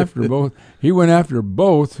went after both. He went after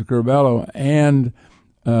both Curbelo and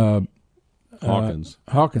Hawkins.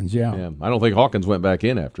 Hawkins, yeah. I don't think Hawkins went back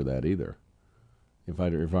in after that either, if I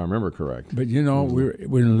remember correct. But we're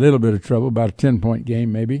in a little bit of trouble, about a 10-point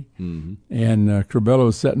game maybe. Mm-hmm. And Curbelo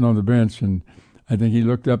was sitting on the bench, and I think he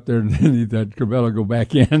looked up there and he thought Curbelo go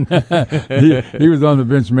back in. he was on the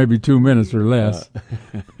bench maybe 2 minutes or less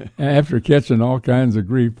after catching all kinds of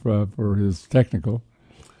grief for his technical.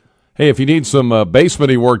 Hey, if you need some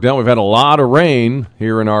basement-y work done, we've had a lot of rain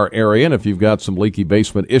here in our area, and if you've got some leaky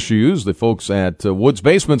basement issues, the folks at Woods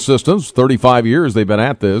Basement Systems, 35 years they've been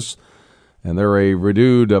at this, and they're a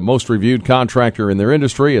most reviewed contractor in their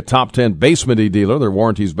industry, a top 10 basement-y dealer. Their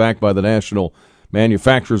warranty's backed by the National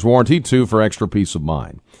Manufacturer's Warranty, too, for extra peace of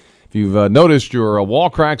mind. If you've noticed your wall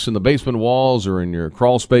cracks in the basement walls or in your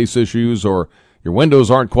crawl space issues, or your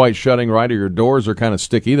windows aren't quite shutting right, or your doors are kind of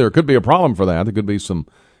sticky, there could be a problem for that. There could be some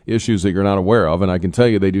issues that you're not aware of, and I can tell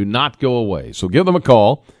you they do not go away. So give them a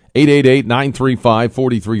call,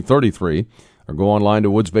 888-935-4333, or go online to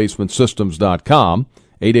woodsbasementsystems.com,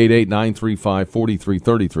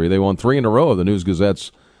 888-935-4333. They won 3 in a row of the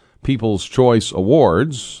News-Gazette's People's Choice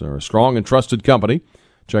Awards. They're a strong and trusted company.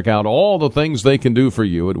 Check out all the things they can do for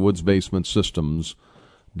you at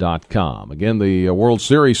woodsbasementsystems.com. Again, the World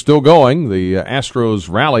Series still going. The Astros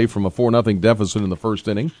rally from a 4-0 deficit in the first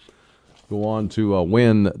inning. Go on to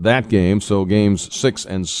win that game. So games 6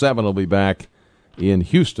 and 7 will be back in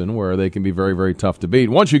Houston, where they can be very, very tough to beat.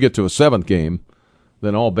 Once you get to a 7th game,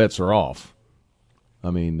 then all bets are off.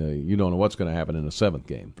 I mean, you don't know what's going to happen in a 7th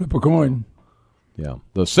game. Flip a coin. Yeah.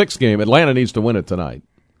 The 6th game, Atlanta needs to win it tonight.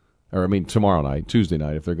 Or, tomorrow night, Tuesday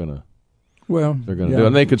night, if they're going to. Well, they're going to do it.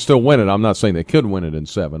 And they could still win it. I'm not saying they could win it in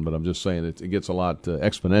 7, but I'm just saying it gets a lot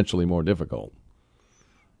exponentially more difficult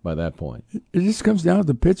by that point. It just comes down to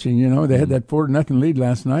the pitching. They had that 4-0 lead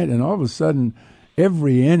last night, and all of a sudden,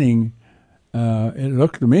 every inning, it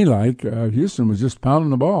looked to me like Houston was just pounding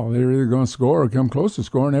the ball. They were either going to score or come close to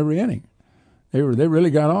scoring every inning. They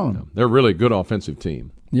really got on them. They're a really good offensive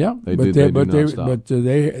team. Yeah,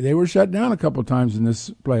 they were shut down a couple of times in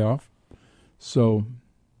this playoff. So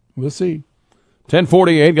we'll see.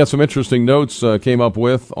 10:48, got some interesting notes came up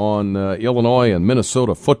with on Illinois and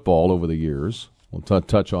Minnesota football over the years. We'll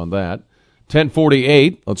touch on that.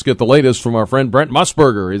 10:48, let's get the latest from our friend Brent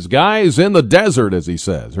Musburger. His guys in the desert, as he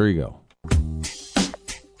says. Here you go.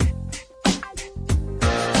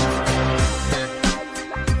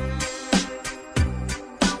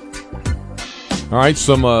 All right,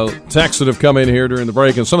 some texts that have come in here during the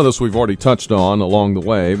break, and some of this we've already touched on along the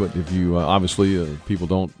way, but if you, obviously, people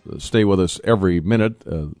don't stay with us every minute.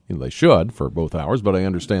 They should for both hours, but I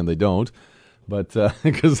understand they don't, but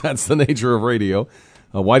because that's the nature of radio.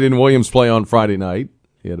 Why didn't Williams play on Friday night?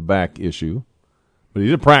 He had a back issue, but he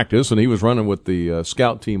did practice, and he was running with the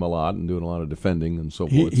scout team a lot and doing a lot of defending and so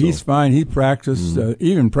forth. He's fine. He practiced,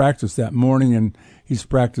 even practiced that morning, and he's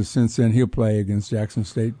practiced since then. He'll play against Jackson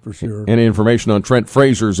State for sure. Any information on Trent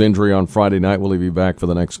Frazier's injury on Friday night? Will he be back for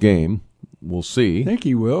the next game? We'll see. I think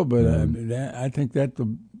he will, but I think that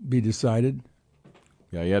will be decided.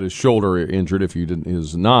 Yeah, he had his shoulder injured,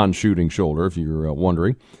 his non-shooting shoulder, if you're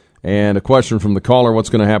wondering. And a question from the caller, what's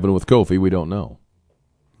going to happen with Kofi? We don't know.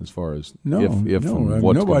 as far as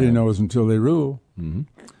nobody knows until they rule. Mm-hmm.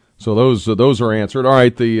 So those are answered. All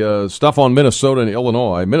right, the stuff on Minnesota and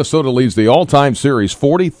Illinois. Minnesota leads the all-time series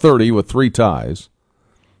 40-30 with 3 ties.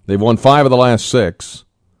 They've won 5 of the last 6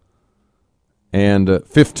 and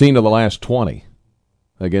 15 of the last 20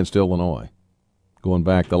 against Illinois, going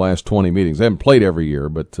back the last 20 meetings. They haven't played every year,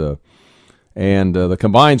 but the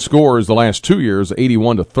combined scores the last 2 years,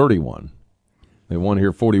 81-31. They won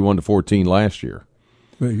here 41-14 last year.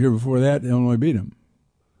 But the year before that, Illinois beat them.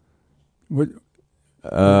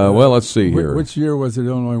 Well, let's see here. Which year was it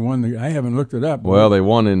Illinois won? I haven't looked it up. Well, they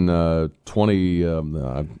won in 20.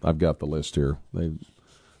 I've got the list here.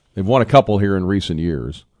 They've won a couple here in recent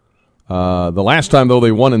years. The last time, though,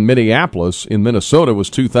 they won in Minneapolis, in Minnesota, was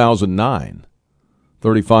 2009,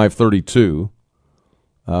 35-32.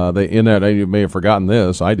 You may have forgotten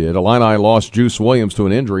this. I did. Illini lost Juice Williams to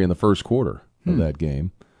an injury in the first quarter of that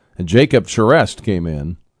game. And Jacob Charest came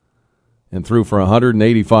in and threw for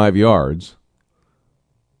 185 yards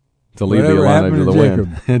to lead the Illini to the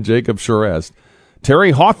win. Jacob Charest.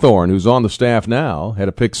 Terry Hawthorne, who's on the staff now, had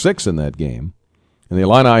a pick 6 in that game. And the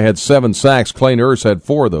Illini had 7 sacks. Clay Nurse had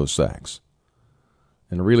 4 of those sacks.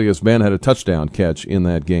 And Aurelius Ben had a touchdown catch in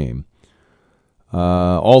that game.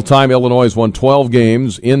 All-time, Illinois has won 12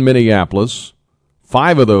 games in Minneapolis.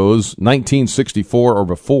 5 of those, 1964 or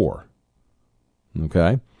before.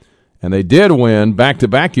 Okay? And they did win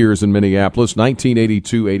back-to-back years in Minneapolis,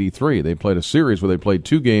 1982-83. They played a series where they played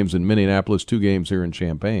 2 games in Minneapolis, 2 games here in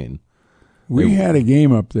Champaign. We had a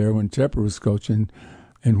game up there when Tepper was coaching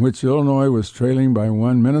in which Illinois was trailing by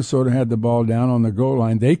 1. Minnesota had the ball down on the goal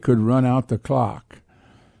line. They could run out the clock.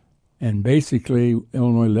 And basically,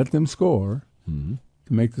 Illinois let them score to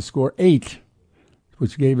make the score 8,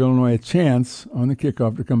 which gave Illinois a chance on the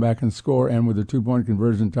kickoff to come back and score, and with a 2-point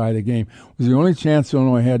conversion tie the game. It was the only chance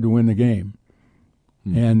Illinois had to win the game.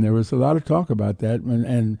 And there was a lot of talk about that,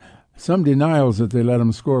 and some denials that they let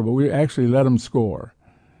them score, but we actually let them score.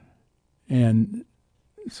 And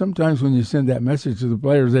sometimes when you send that message to the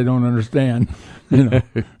players, they don't understand.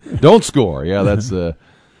 Don't score. Yeah, that's the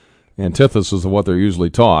antithesis of what they're usually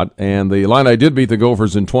taught. And the Illini did beat the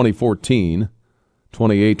Gophers in 2014,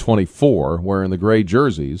 28-24, wearing the gray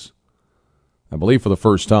jerseys, I believe for the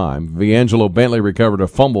first time. Vangelo Bentley recovered a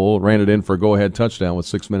fumble, ran it in for a go-ahead touchdown with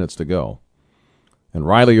 6 minutes to go. And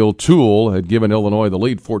Riley O'Toole had given Illinois the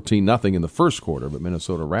lead 14-0 in the first quarter, but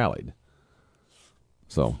Minnesota rallied.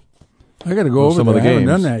 So I got to go over some of the games.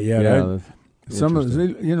 I haven't done that yet. Yeah,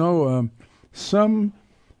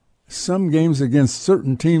 some games against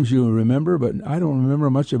certain teams you remember, but I don't remember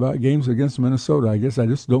much about games against Minnesota. I guess I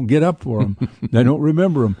just don't get up for them. I don't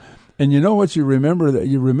remember them. And you know what you remember? That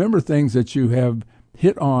you remember things that you have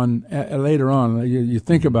hit on later on. You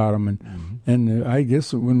think about them, and I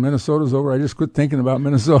guess when Minnesota's over, I just quit thinking about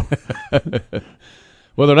Minnesota.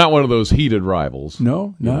 Well, they're not one of those heated rivals.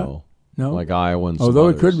 No, like Iowa and although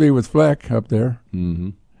others. It could be with Fleck up there.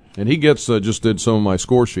 Mm-hmm. And he gets, just did some of my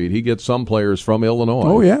score sheet, he gets some players from Illinois.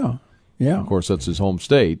 Oh, yeah. Yeah. Of course, that's his home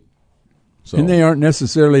state. So. And they aren't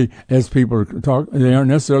necessarily, as people talk, they aren't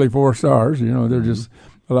necessarily 4 stars. They're just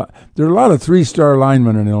a lot. There are a lot of 3-star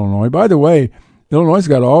linemen in Illinois. By the way, Illinois'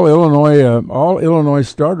 got all Illinois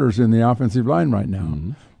starters in the offensive line right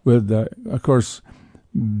now. With, of course,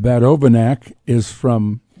 Badovanak is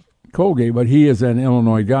from Colgate, but he is an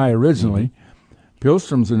Illinois guy originally.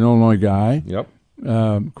 Pilstrom's an Illinois guy. Yep.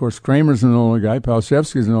 Of course, Kramer's an Illinois guy.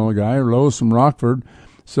 Palshevsky's an Illinois guy. Lowe's from Rockford.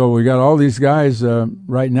 So we got all these guys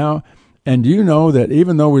right now. And do you know that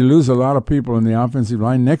even though we lose a lot of people in the offensive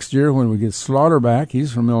line, next year when we get Slaughter back,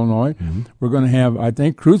 he's from Illinois, we're going to have, I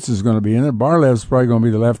think Kreutz is going to be in there. Barlev's probably going to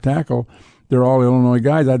be the left tackle. They're all Illinois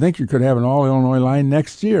guys. I think you could have an all-Illinois line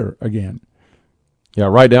next year again. Yeah,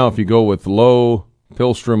 right now if you go with Lowe,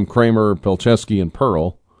 Pilstrom, Kramer, Pelcheski, and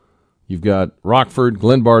Pearl, you've got Rockford,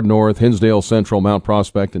 Glenbard North, Hinsdale Central, Mount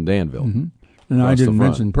Prospect, and Danville. And I didn't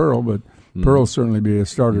mention Pearl, but Pearl will certainly be a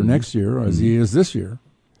starter next year as he is this year.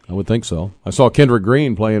 I would think so. I saw Kendrick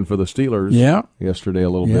Green playing for the Steelers yesterday a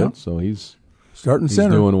little bit, so he's starting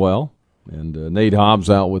center, doing well. And Nate Hobbs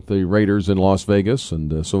out with the Raiders in Las Vegas,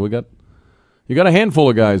 and so you got a handful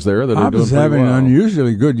of guys there that Hobbs are doing pretty having well. an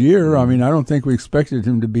unusually good year. I mean, I don't think we expected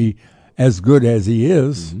him to be as good as he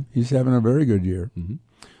is. He's having a very good year.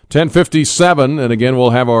 10:57, and again, we'll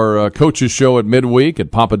have our coaches show at midweek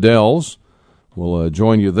at Papa Del's. We'll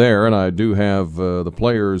join you there, and I do have the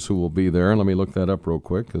players who will be there. And let me look that up real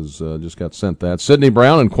quick because I just got sent that. Sidney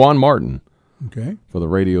Brown and Quan Martin for the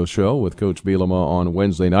radio show with Coach Bielema on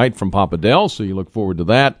Wednesday night from Papa Del's, so you look forward to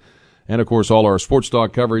that. And, of course, all our Sports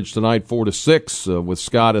Talk coverage tonight, 4 to 6, with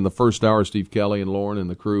Scott in the first hour, Steve Kelly and Lauren and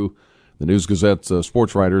the crew the News-Gazette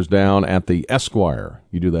sports writers down at the Esquire.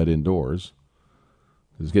 You do that indoors.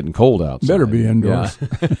 It's getting cold outside. Better be indoors.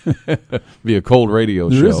 Yeah. Be a cold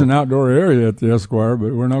radio show. There is an outdoor area at the Esquire,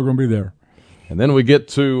 but we're not going to be there. And then we get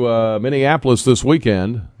to Minneapolis this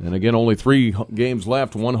weekend. And again, only 3 games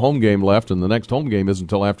left, 1 home game left, and the next home game isn't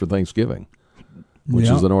until after Thanksgiving, which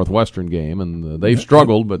is the Northwestern game. And they've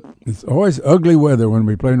struggled, but it's always ugly weather when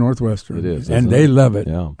we play Northwestern. It is. And they love it.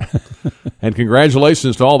 Yeah. And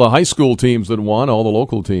congratulations to all the high school teams that won, all the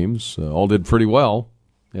local teams. All did pretty well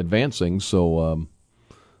advancing. So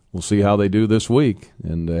we'll see how they do this week.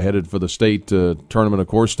 And headed for the state tournament, of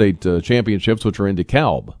course, state championships, which are in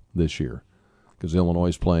DeKalb this year, because Illinois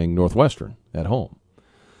is playing Northwestern at home.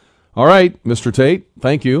 All right, Mr. Tate,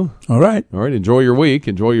 thank you. All right. Enjoy your week.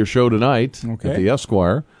 Enjoy your show tonight at the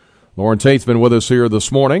Esquire. Lauren Tate's been with us here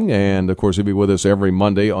this morning, and, of course, he'll be with us every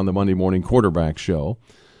Monday on the Monday Morning Quarterback Show.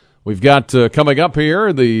 We've got coming up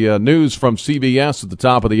here the news from CBS at the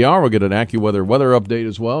top of the hour. We'll get an AccuWeather weather update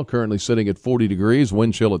as well. Currently sitting at 40 degrees,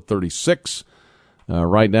 wind chill at 36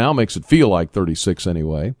 right now. Makes it feel like 36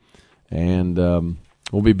 anyway. And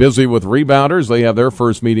we'll be busy with rebounders. They have their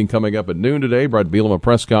first meeting coming up at noon today. Brett Bielema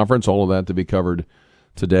press conference. All of that to be covered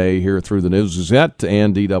today here through the News-Gazette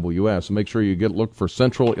and DWS. And make sure you look for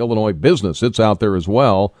Central Illinois Business. It's out there as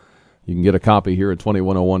well. You can get a copy here at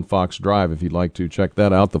 2101 Fox Drive if you'd like to check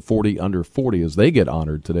that out. The 40 under 40 as they get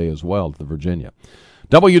honored today as well to Virginia.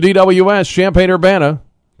 WDWS, Champaign-Urbana.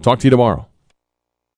 Talk to you tomorrow.